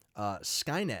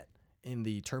 Skynet in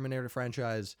the Terminator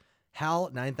franchise, HAL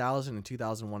 9000 in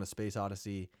 2001: A Space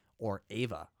Odyssey, or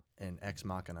Ava in Ex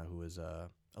Machina, who is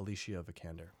Alicia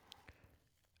Vikander?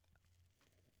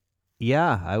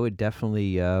 Yeah, I would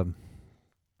definitely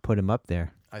put him up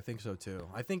there. I think so too.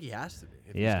 I think he has to be.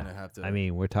 If Yeah. He's gonna have to. I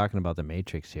mean, we're talking about the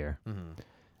Matrix here. Mhm.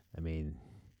 I mean,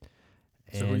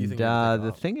 So who do you and think you're gonna take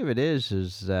the off? thing of it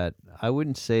is that I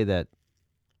wouldn't say that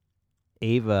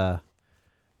Ava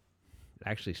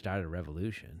actually started a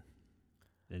revolution.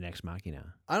 The Ex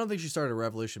Machina. I don't think she started a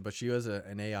revolution, but she was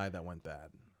an AI that went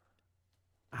bad.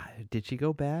 Did she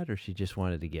go bad, or she just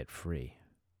wanted to get free?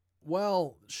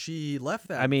 Well, she left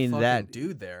that I mean, fucking that-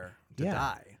 dude there to yeah.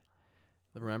 die.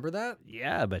 Remember that?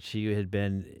 Yeah, but she had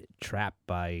been trapped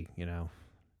by,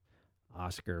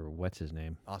 Oscar, what's his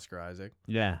name? Oscar Isaac.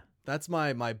 Yeah. That's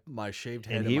my shaved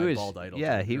head And and he my was, bald idol.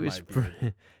 yeah, dude, he or was, my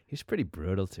beard. he was pretty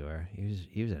brutal to her.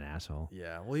 He was an asshole.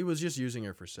 Yeah, well, he was just using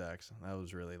her for sex. That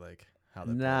was really like how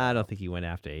that. Nah, I don't think he went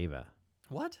after Ava.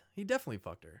 What? He definitely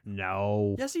fucked her.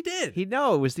 No. Yes, he did.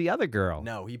 No, it was the other girl.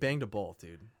 No, he banged them both,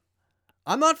 dude.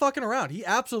 I'm not fucking around. He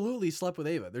absolutely slept with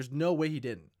Ava. There's no way he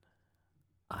didn't.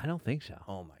 I don't think so.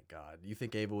 Oh my god. You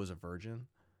think Ava was a virgin?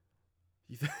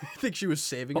 You think she was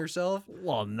saving herself?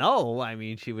 Well, no. I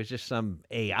mean, she was just some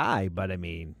AI, but I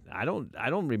mean, I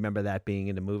don't remember that being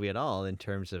in the movie at all in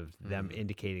terms of them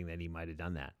indicating that he might have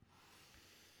done that.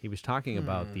 He was talking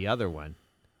about the other one,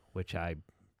 which I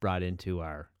brought into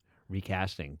our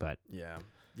recasting, but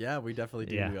Yeah, we definitely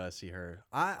do Yeah. see her.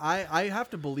 I have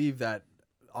to believe that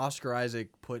Oscar Isaac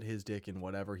put his dick in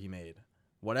whatever he made.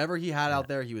 Whatever he had out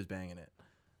there, he was banging it.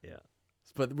 yeah.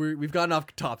 But we've gotten off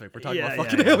topic. We're talking Yeah, about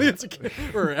yeah, fucking yeah. aliens again.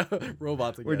 Or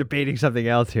robots again. We're debating something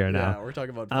else here now. Yeah, we're talking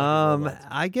about fucking robots.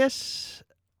 I guess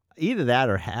either that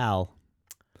or HAL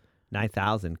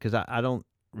 9000, because I don't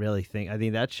really think. I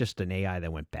think that's just an AI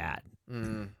that went bad.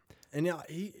 And yeah,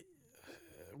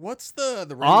 what's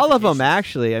the All of them, ramifications?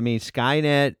 actually. I mean,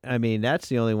 Skynet. I mean, that's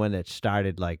the only one that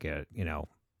started like a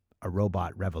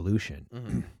robot revolution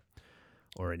Mhm.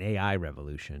 or an AI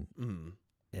revolution. Mhm.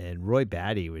 And Roy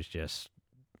Batty was just,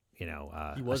 He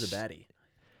was a s- baddie.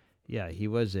 Yeah, he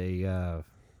was a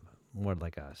more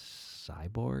like a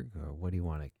cyborg, or what do you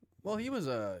want to? Well, he was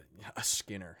a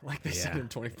Skinner, like they said in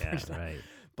 21st. Yeah, right.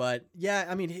 But yeah,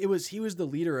 I mean, he was the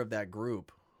leader of that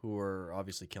group who were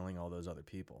obviously killing all those other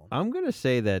people. I'm gonna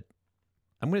say that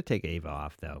I'm gonna take Ava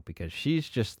off though, because she's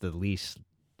just the least.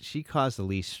 She caused the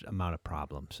least amount of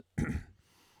problems.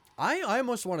 I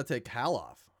almost want to take Hal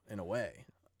off in a way,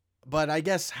 but I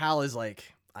guess Hal is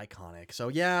like iconic. So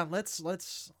yeah,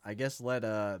 let's I guess let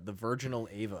the virginal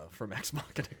Ava from Ex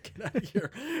Machina get out of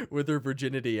here with her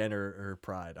virginity and her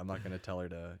pride. I'm not gonna tell her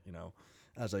to,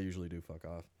 as I usually do, fuck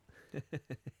off. And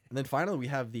then finally we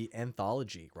have the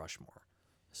anthology Rushmore.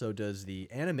 So does the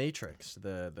Animatrix,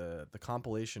 the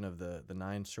compilation of the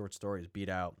 9 short stories, beat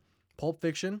out Pulp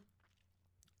Fiction,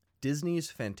 Disney's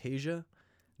Fantasia,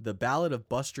 The Ballad of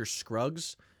Buster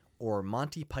Scruggs, or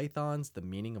Monty Python's The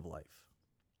Meaning of Life?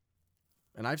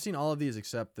 And I've seen all of these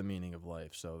except The Meaning of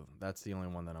Life, so that's the only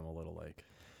one that I'm a little like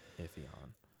iffy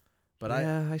on. But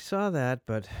I saw that,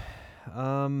 but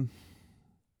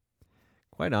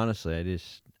quite honestly, I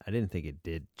didn't think it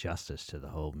did justice to the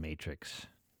whole Matrix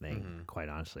thing. Quite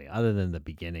honestly, other than the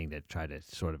beginning that tried to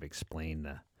sort of explain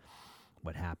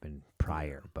what happened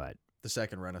prior, but the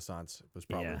second Renaissance was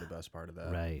probably Yeah. the best part of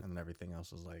that, Right. And then everything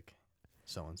else was like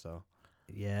so and so.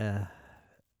 yeah,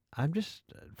 I'm just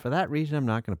for that reason I'm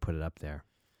not going to put it up there.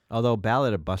 Although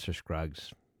Ballad of Buster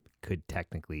Scruggs could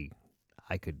technically,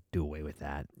 I could do away with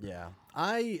that. Yeah,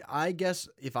 I guess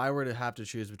if I were to have to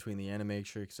choose between the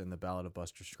Animatrix and the Ballad of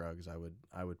Buster Scruggs, I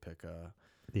would pick The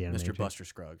Mr. Animatrix. Buster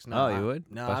Scruggs. Oh, you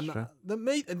would? No, Buster I'm not.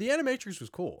 Scruggs? The Animatrix was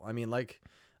cool. I mean, like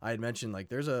I had mentioned, like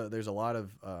there's a lot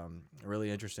of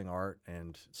really interesting art,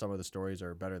 and some of the stories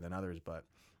are better than others. But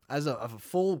as a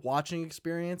full watching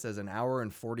experience, as an hour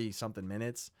and 40 something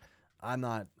minutes, I'm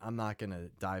not gonna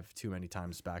dive too many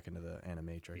times back into the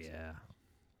Animatrix. Yeah,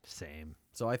 same.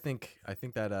 So I think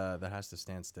that that has to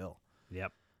stand still.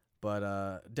 Yep.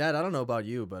 But Dad, I don't know about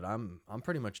you, but I'm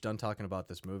pretty much done talking about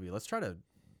this movie. Let's try to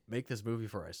make this movie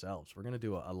for ourselves. We're gonna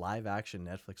do a live action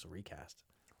Netflix recast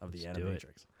of the Let's do it.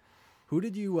 Animatrix. Who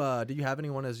did you have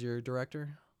anyone as your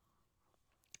director?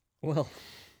 Well,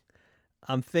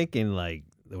 I'm thinking like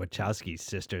the Wachowski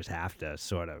sisters have to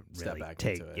sort of Step really back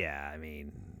take. into it. Yeah, I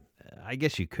mean, I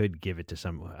guess you could give it to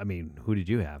some. I mean, who did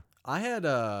you have? I had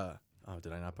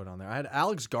did I not put it on there? I had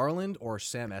Alex Garland or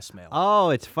Sam Esmail. Oh,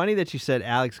 it's funny that you said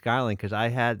Alex Garland because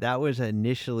that was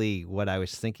initially what I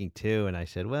was thinking too, and I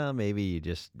said, well, maybe you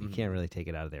can't really take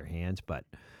it out of their hands, but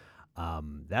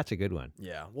that's a good one.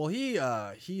 Yeah. Well,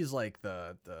 he's like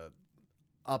the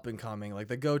up and coming, like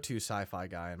the go-to sci-fi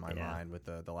guy in my Yeah. mind with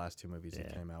the last two movies he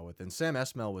Yeah. came out with. And Sam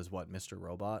Esmail was what, Mr.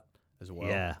 Robot as well.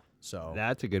 Yeah, So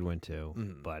that's a good one too.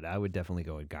 Mhm. But I would definitely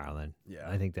go with Garland. Yeah.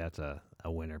 I think that's a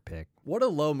winner pick. what a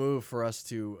low move for us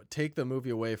to take the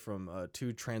movie away from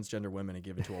two transgender women and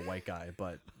give it to a white guy,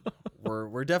 but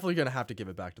we're definitely gonna have to give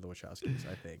it back to the Wachowskis,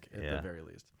 I think, at Yeah. the very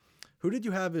least. Who did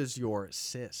you have as your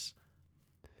sis?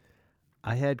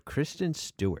 I had Kristen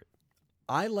Stewart.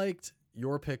 I liked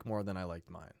your pick more than I liked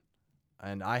mine,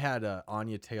 and I had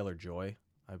Anya Taylor-Joy,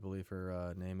 I believe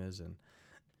her name is, and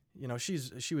you know she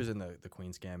was in the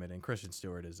Queen's Gambit, and Kristen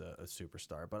Stewart is a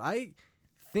superstar. But I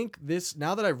think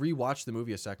now that I rewatched the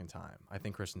movie a second time, I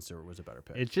think Kristen Stewart was a better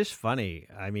pick. It's just funny.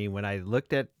 I mean, when I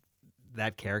looked at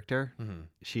that character, Mhm.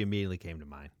 she immediately came to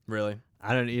mind. Really?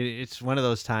 I don't. It's one of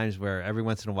those times where every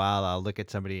once in a while I'll look at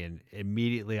somebody and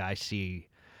immediately I see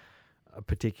a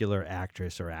particular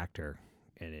actress or actor,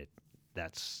 and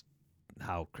that's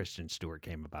how Kristen Stewart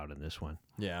came about in this one.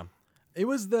 Yeah. It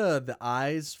was the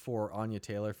eyes for Anya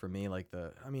Taylor for me. Like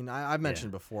I've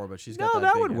mentioned before, but she's got No,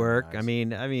 that that would big work. eyes. I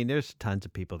mean, there's tons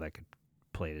of people that could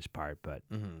play this part, but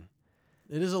Mhm.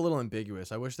 It is a little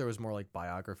ambiguous. I wish there was more like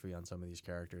biography on some of these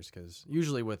characters, because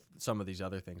usually with some of these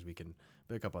other things we can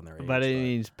pick up on their age. but I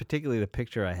mean, particularly the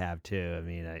picture I have too.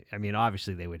 I mean,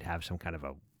 obviously they would have some kind of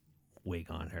a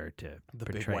wig on her to the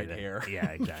big portray white that. hair, Yeah,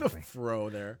 the exactly. fro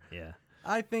there. Yeah.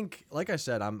 I think, like I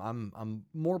said, I'm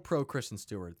more pro Kristen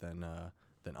Stewart than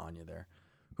Anya there.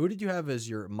 Who did you have as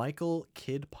your Michael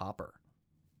Kidd Popper?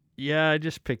 Yeah, I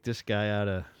just picked this guy out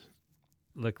of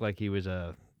looked like he was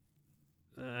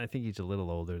I think he's a little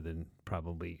older than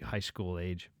probably high school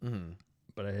age. Mm-hmm.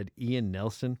 But I had Ian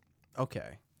Nelson,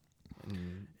 Okay.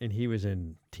 and he was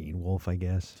in Teen Wolf, I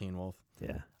guess. Teen Wolf.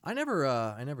 Yeah. I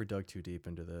never dug too deep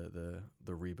into the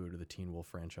reboot of the Teen Wolf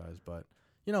franchise, but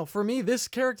you know, for me, this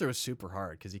character was super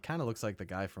hard because he kind of looks like the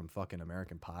guy from fucking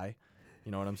American Pie.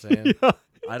 You know what I'm saying?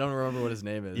 I don't remember what his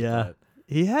name is. Yeah. But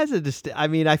He has I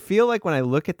mean, I feel like when I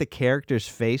look at the character's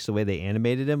face, the way they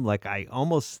animated him, like I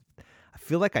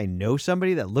feel like I know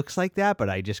somebody that looks like that, but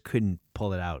I just couldn't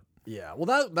pull it out. yeah,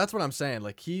 well, that's what I'm saying.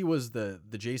 Like he was the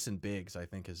Jason Biggs, I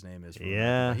think his name is. from American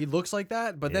Yeah. Pie. He looks like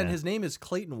that, but then Yeah. his name is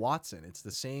Clayton Watson. It's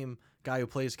the same guy who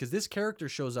plays, because this character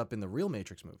shows up in the real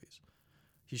Matrix movies.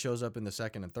 He shows up in the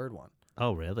second and third one.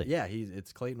 Oh, really? Yeah,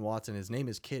 it's Clayton Watson. His name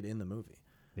is Kid in the movie.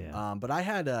 Yeah. But I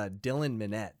had Dylan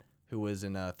Minnette, who was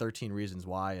in 13 Reasons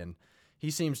Why, and he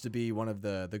seems to be one of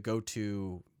the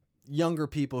go-to younger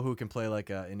people who can play like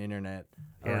an internet,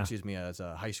 or Yeah. excuse me, as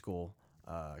a high school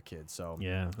kid. So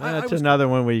Yeah. I That's was- another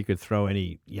one where you could throw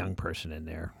any young person in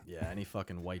there. yeah, any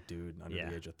fucking white dude under Yeah.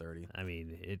 the age of 30. I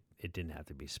mean, it didn't have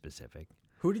to be specific.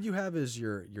 Who did you have as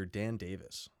your Dan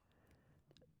Davis?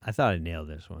 I thought I nailed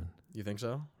this one. You think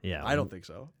so? Yeah. I don't think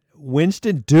so.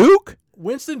 Winston Duke?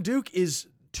 Winston Duke is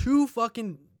too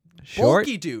fucking Short?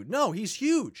 bulky, dude. No, he's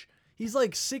huge. He's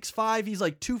like 6'5". He's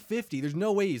like 250. There's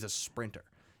no way he's a sprinter.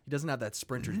 doesn't have that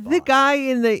sprinter's The body. guy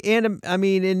in the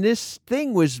in this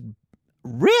thing was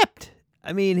ripped.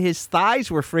 I mean, his thighs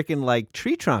were freaking like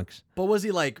tree trunks. But was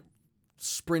he like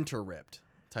sprinter ripped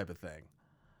type of thing?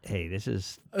 Hey, this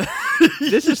is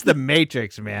the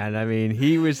Matrix, man. I mean,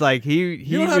 he was like he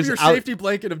You don't have was your out. safety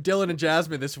blanket of Dylan and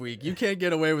Jasmine this week. You can't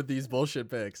get away with these bullshit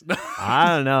picks. I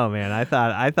don't know, man. I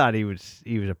thought he was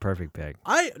a perfect pick.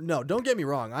 No, don't get me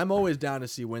wrong. I'm always down to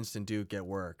see Winston Duke get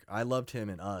work. I loved him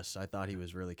in Us. I thought he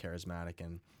was really charismatic,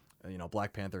 and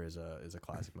Black Panther is a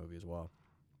classic movie as well.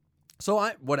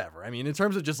 So whatever. I mean, in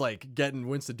terms of just like getting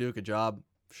Winston Duke a job,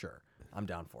 sure, I'm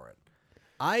down for it.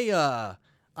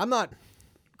 I'm not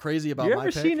crazy about You my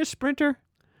ever pick. seen a sprinter?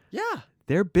 Yeah,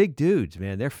 They're big dudes,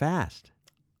 man. They're fast.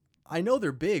 I know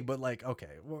they're big, but like,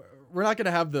 okay, we're not gonna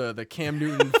have the Cam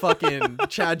Newton fucking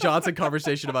Chad Johnson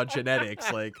conversation about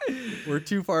genetics. Like, we're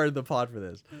too far in the pod for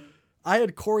this. I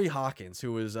had Corey Hawkins,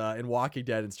 who was in Walking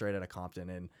Dead and Straight Outta Compton,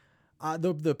 and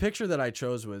the picture that I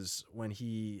chose was when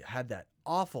he had that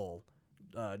awful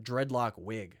dreadlock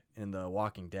wig in The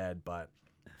Walking Dead, but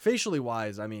facially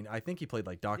wise, I mean, I think he played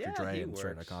like Dr. Dre in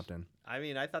Straight Outta Compton. I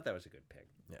mean, I thought that was a good pick.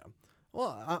 Yeah.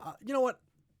 Well, you know what?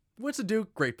 Winston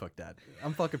Duke, great pick, Dad.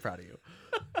 I'm fucking proud of you.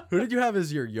 Who did you have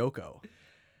as your Yoko?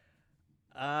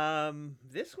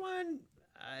 This one,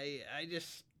 I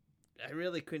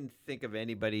really couldn't think of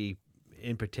anybody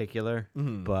in particular,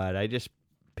 Mhm. but I just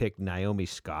picked Naomi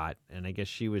Scott, and I guess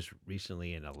she was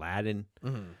recently in Aladdin.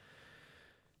 Mm-hmm.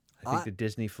 I think the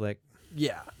Disney flick.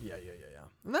 Yeah.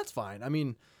 And that's fine. I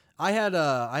mean, I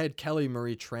had Kelly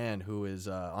Marie Tran, who is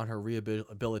on her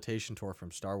rehabilitation tour from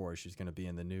Star Wars. She's going to be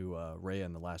in the new Raya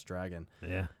and the Last Dragon.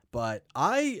 Yeah, But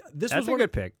that's a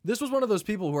good pick. This was one of those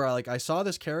people where I saw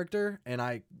this character and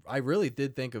I really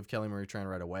did think of Kelly Marie Tran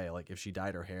right away. Like if she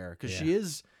dyed her hair, because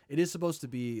it is supposed to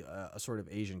be a sort of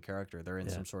Asian character. They're in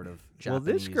some sort of Japanese.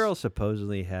 Well, this girl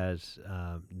supposedly has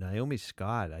Naomi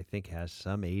Scott. I think has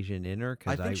some Asian in her.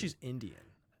 I think she's Indian.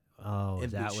 Oh,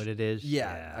 is that what it is?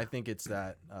 Yeah, I think it's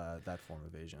that form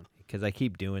of Asian. Because I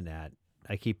keep doing that.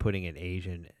 I keep putting in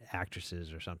Asian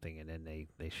actresses or something, and then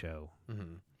they show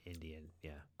Indian.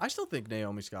 Yeah. I still think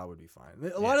Naomi Scott would be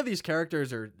fine. A lot of these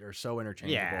characters are so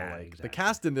interchangeable. Yeah, like exactly. the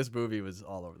cast in this movie was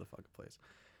all over the fucking place.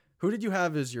 Who did you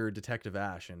have as your Detective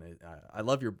Ash? And I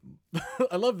love your,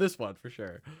 I love this one for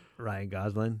sure. Ryan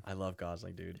Gosling. I love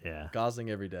Gosling, dude. Yeah.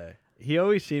 Gosling every day. He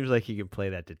always seems like he can play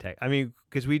that detective. I mean,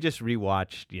 because we just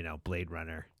rewatched, Blade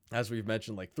Runner. As we've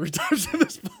mentioned like 3 times in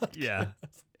this podcast. Yeah.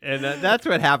 And that's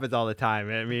what happens all the time.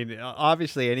 I mean,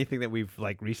 obviously, anything that we've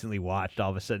like recently watched, all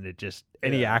of a sudden, it just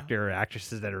any actor or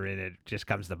actresses that are in it just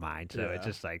comes to mind. So it's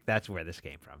just like that's where this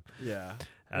came from. Yeah.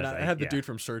 I And was I like, had the yeah. dude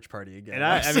from Search Party again. And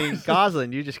I mean,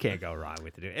 Gosling, you just can't go wrong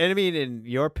with the dude. And I mean, and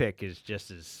your pick is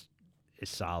just as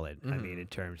solid. I mean, in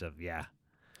terms of it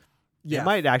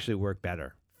might actually work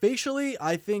better. Facially,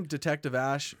 I think Detective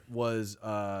Ash was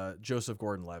Joseph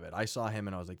Gordon-Levitt. I saw him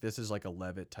and I was like, this is like a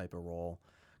Levitt type of role.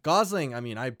 Gosling, I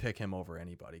mean, I'd pick him over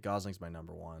anybody. Gosling's my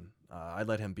number one. I'd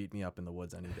let him beat me up in the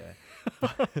woods any day.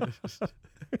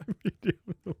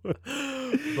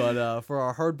 But for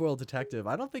our hard-boiled detective,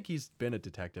 I don't think he's been a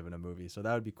detective in a movie, so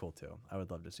that would be cool too. I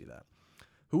would love to see that.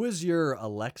 Who is your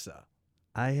Alexa?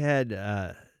 I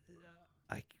had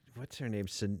what's her name?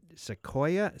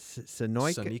 Sonequa?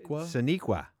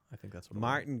 Sonequa. I think that's what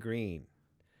Martin Green.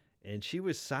 And she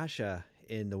was Sasha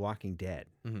in The Walking Dead.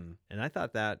 Mm-hmm. And I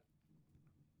thought that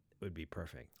would be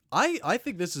perfect. I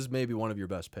think this is maybe one of your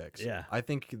best picks. Yeah. I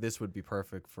think this would be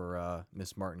perfect for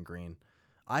Miss Martin Green.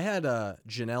 I had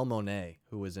Janelle Monáe,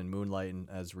 who was in Moonlight and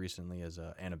as recently as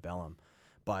Annabellum.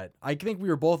 But I think we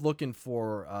were both looking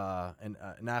for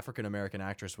an African American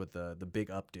actress with the big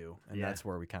updo, and that's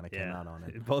where we kind of came out on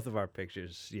it. Both of our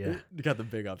pictures, You got the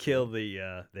big updo. kill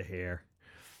the hair.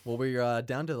 Well, we're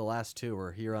down to the last two.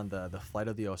 We're here on the Flight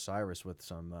of the Osiris with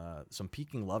some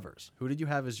peaking lovers. Who did you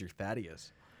have as your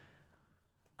Thaddeus?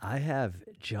 I have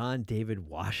John David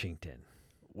Washington,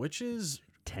 Which is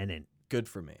Tenant. good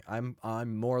for me. I'm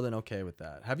more than okay with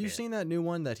that. Have you seen that new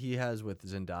one that he has with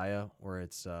Zendaya, where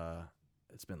it's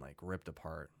been like ripped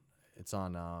apart? It's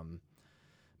on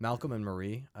Malcolm and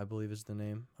Marie, I believe is the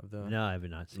name of the. No, I have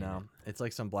not seen No, it. it's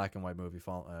like some black and white movie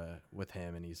with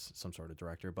him, and he's some sort of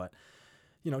director. But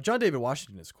John David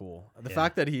Washington is cool. The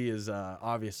fact that he is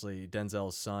obviously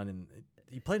Denzel's son and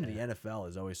he played in the NFL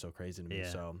is always so crazy to me. Yeah.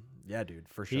 So yeah, dude,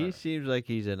 for sure. He seems like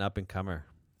he's an up and comer.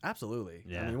 Absolutely.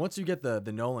 Yeah. I mean, once you get the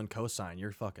Nolan cosign,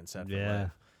 you're fucking set for Yeah.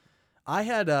 life. I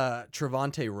had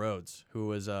Trevante Rhodes, who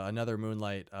was another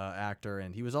Moonlight actor,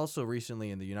 and he was also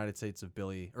recently in the United States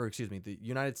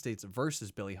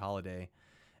versus Billie Holiday,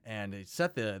 and it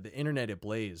set the internet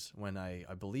ablaze when I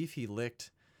believe he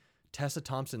licked Tessa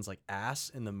Thompson's like ass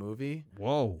in the movie.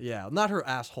 Whoa. Yeah, not her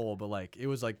asshole, but like it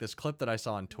was like this clip that I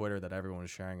saw on Twitter that everyone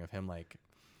was sharing of him like.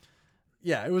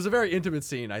 Yeah, it was a very intimate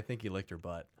scene. I think he licked her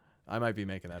butt. I might be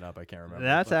making that up. I can't remember.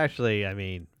 That's but- actually, I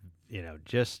mean,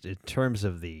 just in terms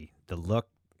of the look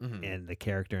Mhm. and the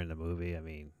character in the movie, I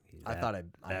mean, I thought I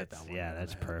hit that's that one. yeah, right on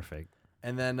that's the head. perfect.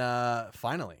 And then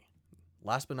finally,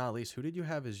 last but not least, who did you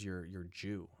have as your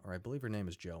Jew? Or I believe her name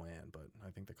is Joanne, but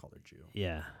I think they called her Jew.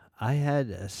 Yeah, I had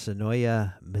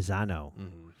Sonoya Mizano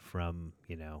Mm-hmm. from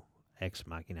Ex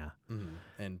Machina. Mm-hmm.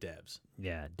 And Debs.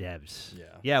 Yeah, Debs.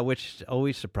 Yeah. Yeah, which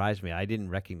always surprised me. I didn't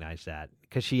recognize that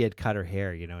because she had cut her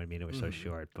hair. You know what I mean? It was so Mhm.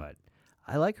 short, but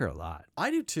I like her a lot.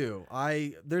 I do too.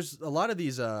 There's a lot of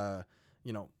these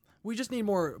we just need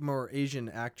more Asian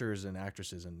actors and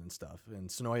actresses and stuff. And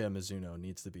Sonoya Mizuno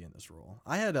needs to be in this role.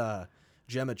 I had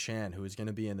Gemma Chan, who is going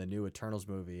to be in the new Eternals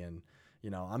movie, and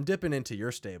I'm dipping into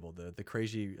your stable, the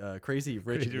crazy rich Crazy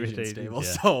Rich Asian Asians, stable.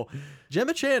 yeah. So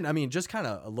Gemma Chan, I mean, just kind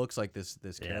of looks like this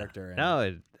character. And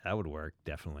No, that would work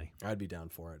definitely. I'd be down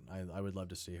for it. I would love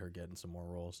to see her get in some more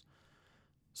roles.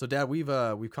 So, Dad, we've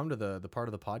come to the part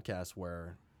of the podcast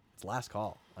where it's last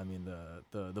call. I mean,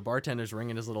 the bartender's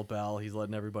ringing his little bell. He's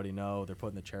letting everybody know. They're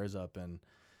putting the chairs up, and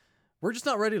we're just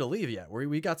not ready to leave yet.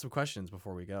 We got some questions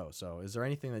before we go. So, is there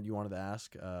anything that you wanted to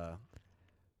ask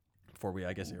before we,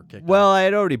 I guess, you're kicked Well, out? I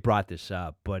had already brought this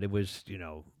up, but it was,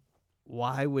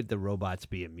 why would the robots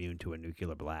be immune to a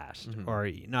nuclear blast Mhm. or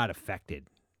not affected,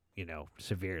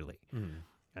 severely? Mhm.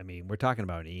 I mean, we're talking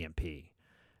about an EMP,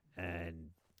 and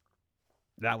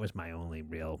that was my only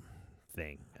real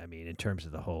thing. I mean, in terms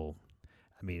of the whole,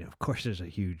 I mean, of course, there's a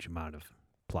huge amount of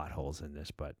plot holes in this,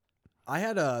 but I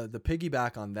had the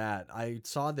piggyback on that. I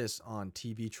saw this on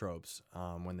TV Tropes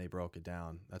when they broke it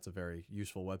down. That's a very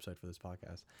useful website for this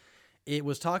podcast. It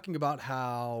was talking about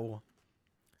how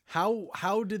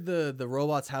did the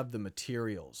robots have the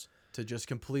materials to just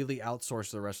completely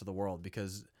outsource the rest of the world?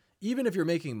 Because even if you're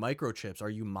making microchips, are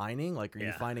you mining? Like, are you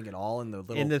Yeah. finding it all in the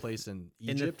little And the- place in Egypt?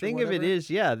 and the or thing of it whatever? is,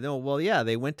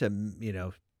 they went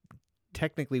to,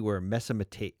 technically we're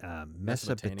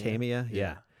Mesopotamia,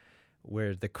 Yeah.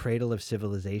 where the cradle of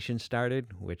civilization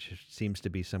started, which seems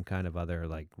to be some kind of other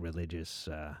like religious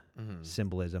Mhm.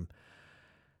 symbolism.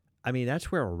 I mean,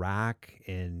 that's where Iraq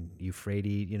and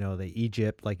Euphrates, the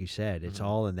Egypt, like you said, it's Mhm.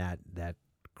 all in that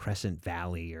Crescent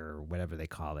Valley or whatever they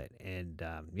call it. And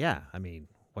I mean,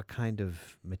 what kind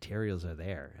of materials are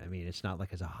there? I mean, it's not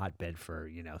like it's a hotbed for,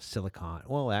 silicon.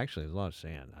 Well, actually, there's a lot of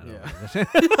sand. I don't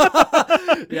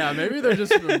know. Yeah, maybe they're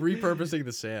just repurposing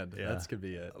the sand. Yeah. That could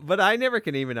be it. But I never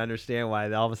can even understand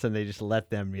why all of a sudden they just let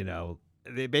them,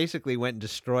 they basically went and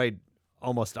destroyed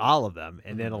almost all of them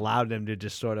and then Mhm. allowed them to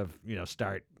just sort of,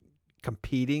 start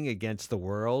competing against the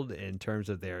world in terms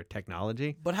of their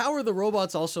technology. But how are the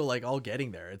robots also like all getting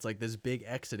there? It's like this big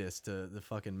exodus to the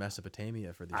fucking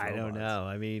Mesopotamia for these I robots. don't know.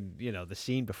 I mean, the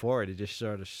scene before it just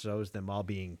sort of shows them all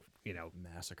being,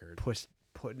 Massacred.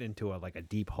 put into a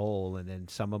deep hole, and then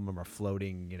some of them are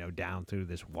floating, down through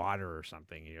this water or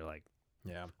something. And you're like,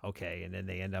 Yeah. okay. And then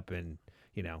they end up in,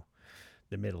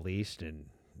 the Middle East and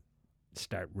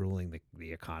start ruling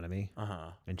the economy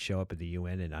Uh-huh. and show up at the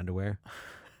UN in underwear.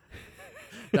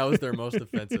 That was their most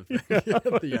offensive thing.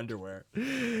 The underwear.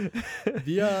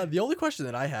 The only question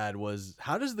that I had was,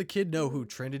 how does the kid know who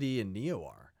Trinity and Neo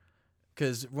are?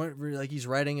 Because like he's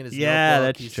writing in his Yeah, notebook,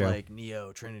 that's he's true. like,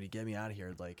 Neo, Trinity, get me out of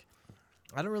here. Like,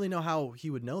 I don't really know how he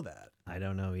would know that. I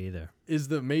don't know either. Is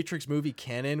the Matrix movie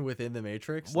canon within the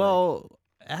Matrix? Well,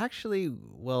 actually,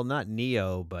 not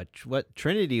Neo, but what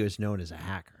Trinity was known as a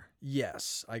hacker.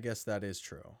 Yes, I guess that is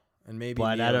true. And maybe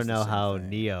But I Neo's don't the know same how thing.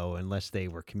 Neo, unless they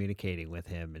were communicating with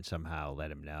him and somehow let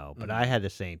him know. But Mhm. I had the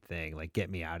same thing, like, get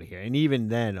me out of here. And even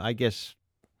then, I guess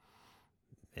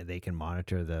they can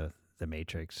monitor the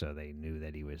Matrix, so they knew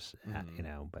that he was,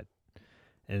 Mhm. but,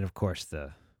 and of course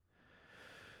they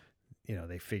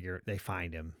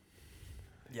find him.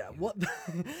 Yeah, what?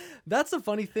 That's the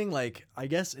funny thing. Like, I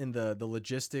guess in the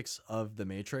logistics of the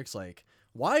Matrix, like,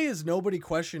 why is nobody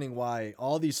questioning why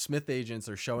all these Smith agents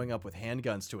are showing up with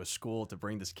handguns to a school to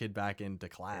bring this kid back into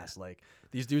class? Like,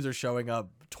 these dudes are showing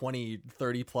up 20,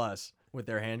 30 plus with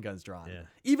their handguns drawn. Yeah.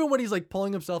 Even when he's like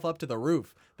pulling himself up to the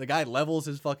roof, the guy levels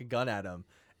his fucking gun at him.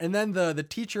 And then the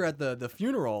teacher at the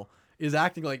funeral is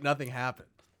acting like nothing happened.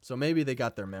 So maybe they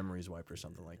got their memories wiped or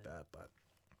something like that. But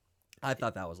I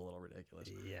thought that was a little ridiculous.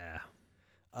 Yeah.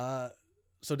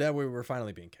 So Dad, we're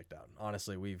finally being kicked out.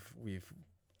 Honestly, we've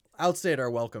outstayed our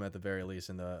welcome at the very least.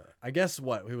 In the, I guess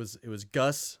what it was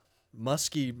Gus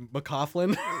Muskie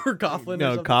McCaughlin or Coughlin.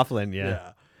 No, or something? Coughlin,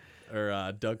 yeah.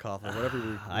 Or Doug Coughlin,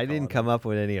 whatever. I didn't come up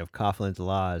with any of Coughlin's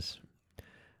laws.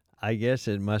 I guess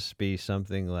it must be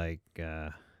something like,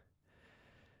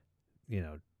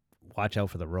 watch out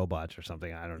for the robots or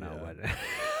something. I don't know. Yeah.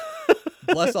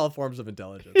 But Bless all forms of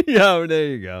intelligence. yeah, there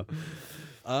you go.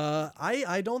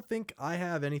 I don't think I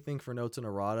have anything for notes in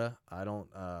errata. I don't.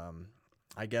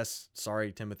 I guess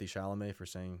sorry, Timothy Chalamet, for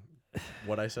saying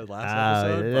what I said last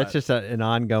episode. That's but just an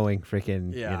ongoing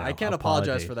freaking. yeah. I can't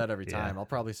apologize for that every time. I'll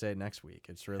probably say it next week.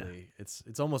 It's really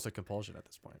it's almost a compulsion at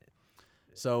this point.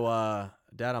 So,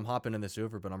 Dad, I'm hopping in this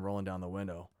Uber, but I'm rolling down the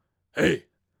window. Hey,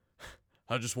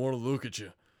 I just want to look at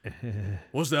you.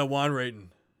 What's that wine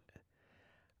rating?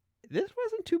 This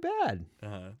wasn't too bad.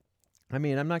 Uh-huh. I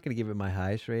mean, I'm not going to give it my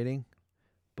highest rating,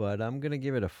 but I'm going to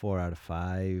give it a 4 out of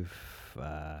 5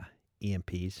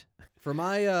 EMPs. For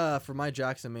my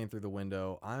Jackson Maine through the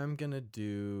window, I'm gonna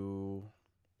do.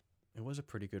 It was a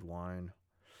pretty good wine.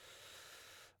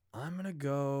 I'm gonna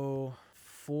go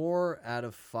 4 out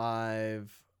of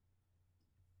 5.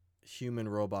 Human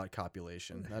robot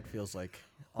copulation. That feels like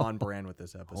on brand with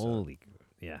this episode. Holy,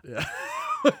 yeah. Yeah.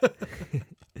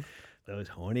 Those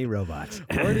horny robots.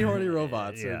 horny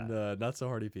robots Yeah. and not so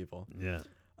horny people. Yeah.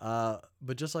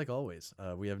 But just like always,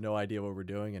 we have no idea what we're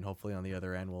doing, and hopefully on the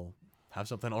other end we'll have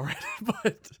something already.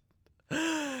 But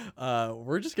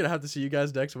we're just gonna have to see you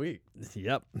guys next week.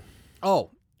 Yep. Oh,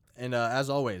 and as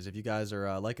always, if you guys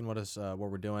are liking what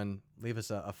we're doing, leave us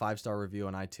a 5-star review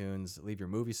on iTunes. Leave your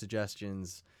movie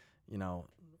suggestions.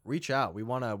 Reach out. We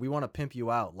wanna pimp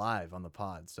you out live on the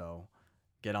pod. So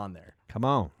get on there. Come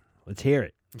on. Let's hear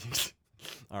it.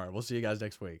 All right, we'll see you guys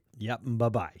next week. Yep.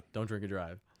 Bye-bye. Don't drink and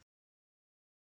drive.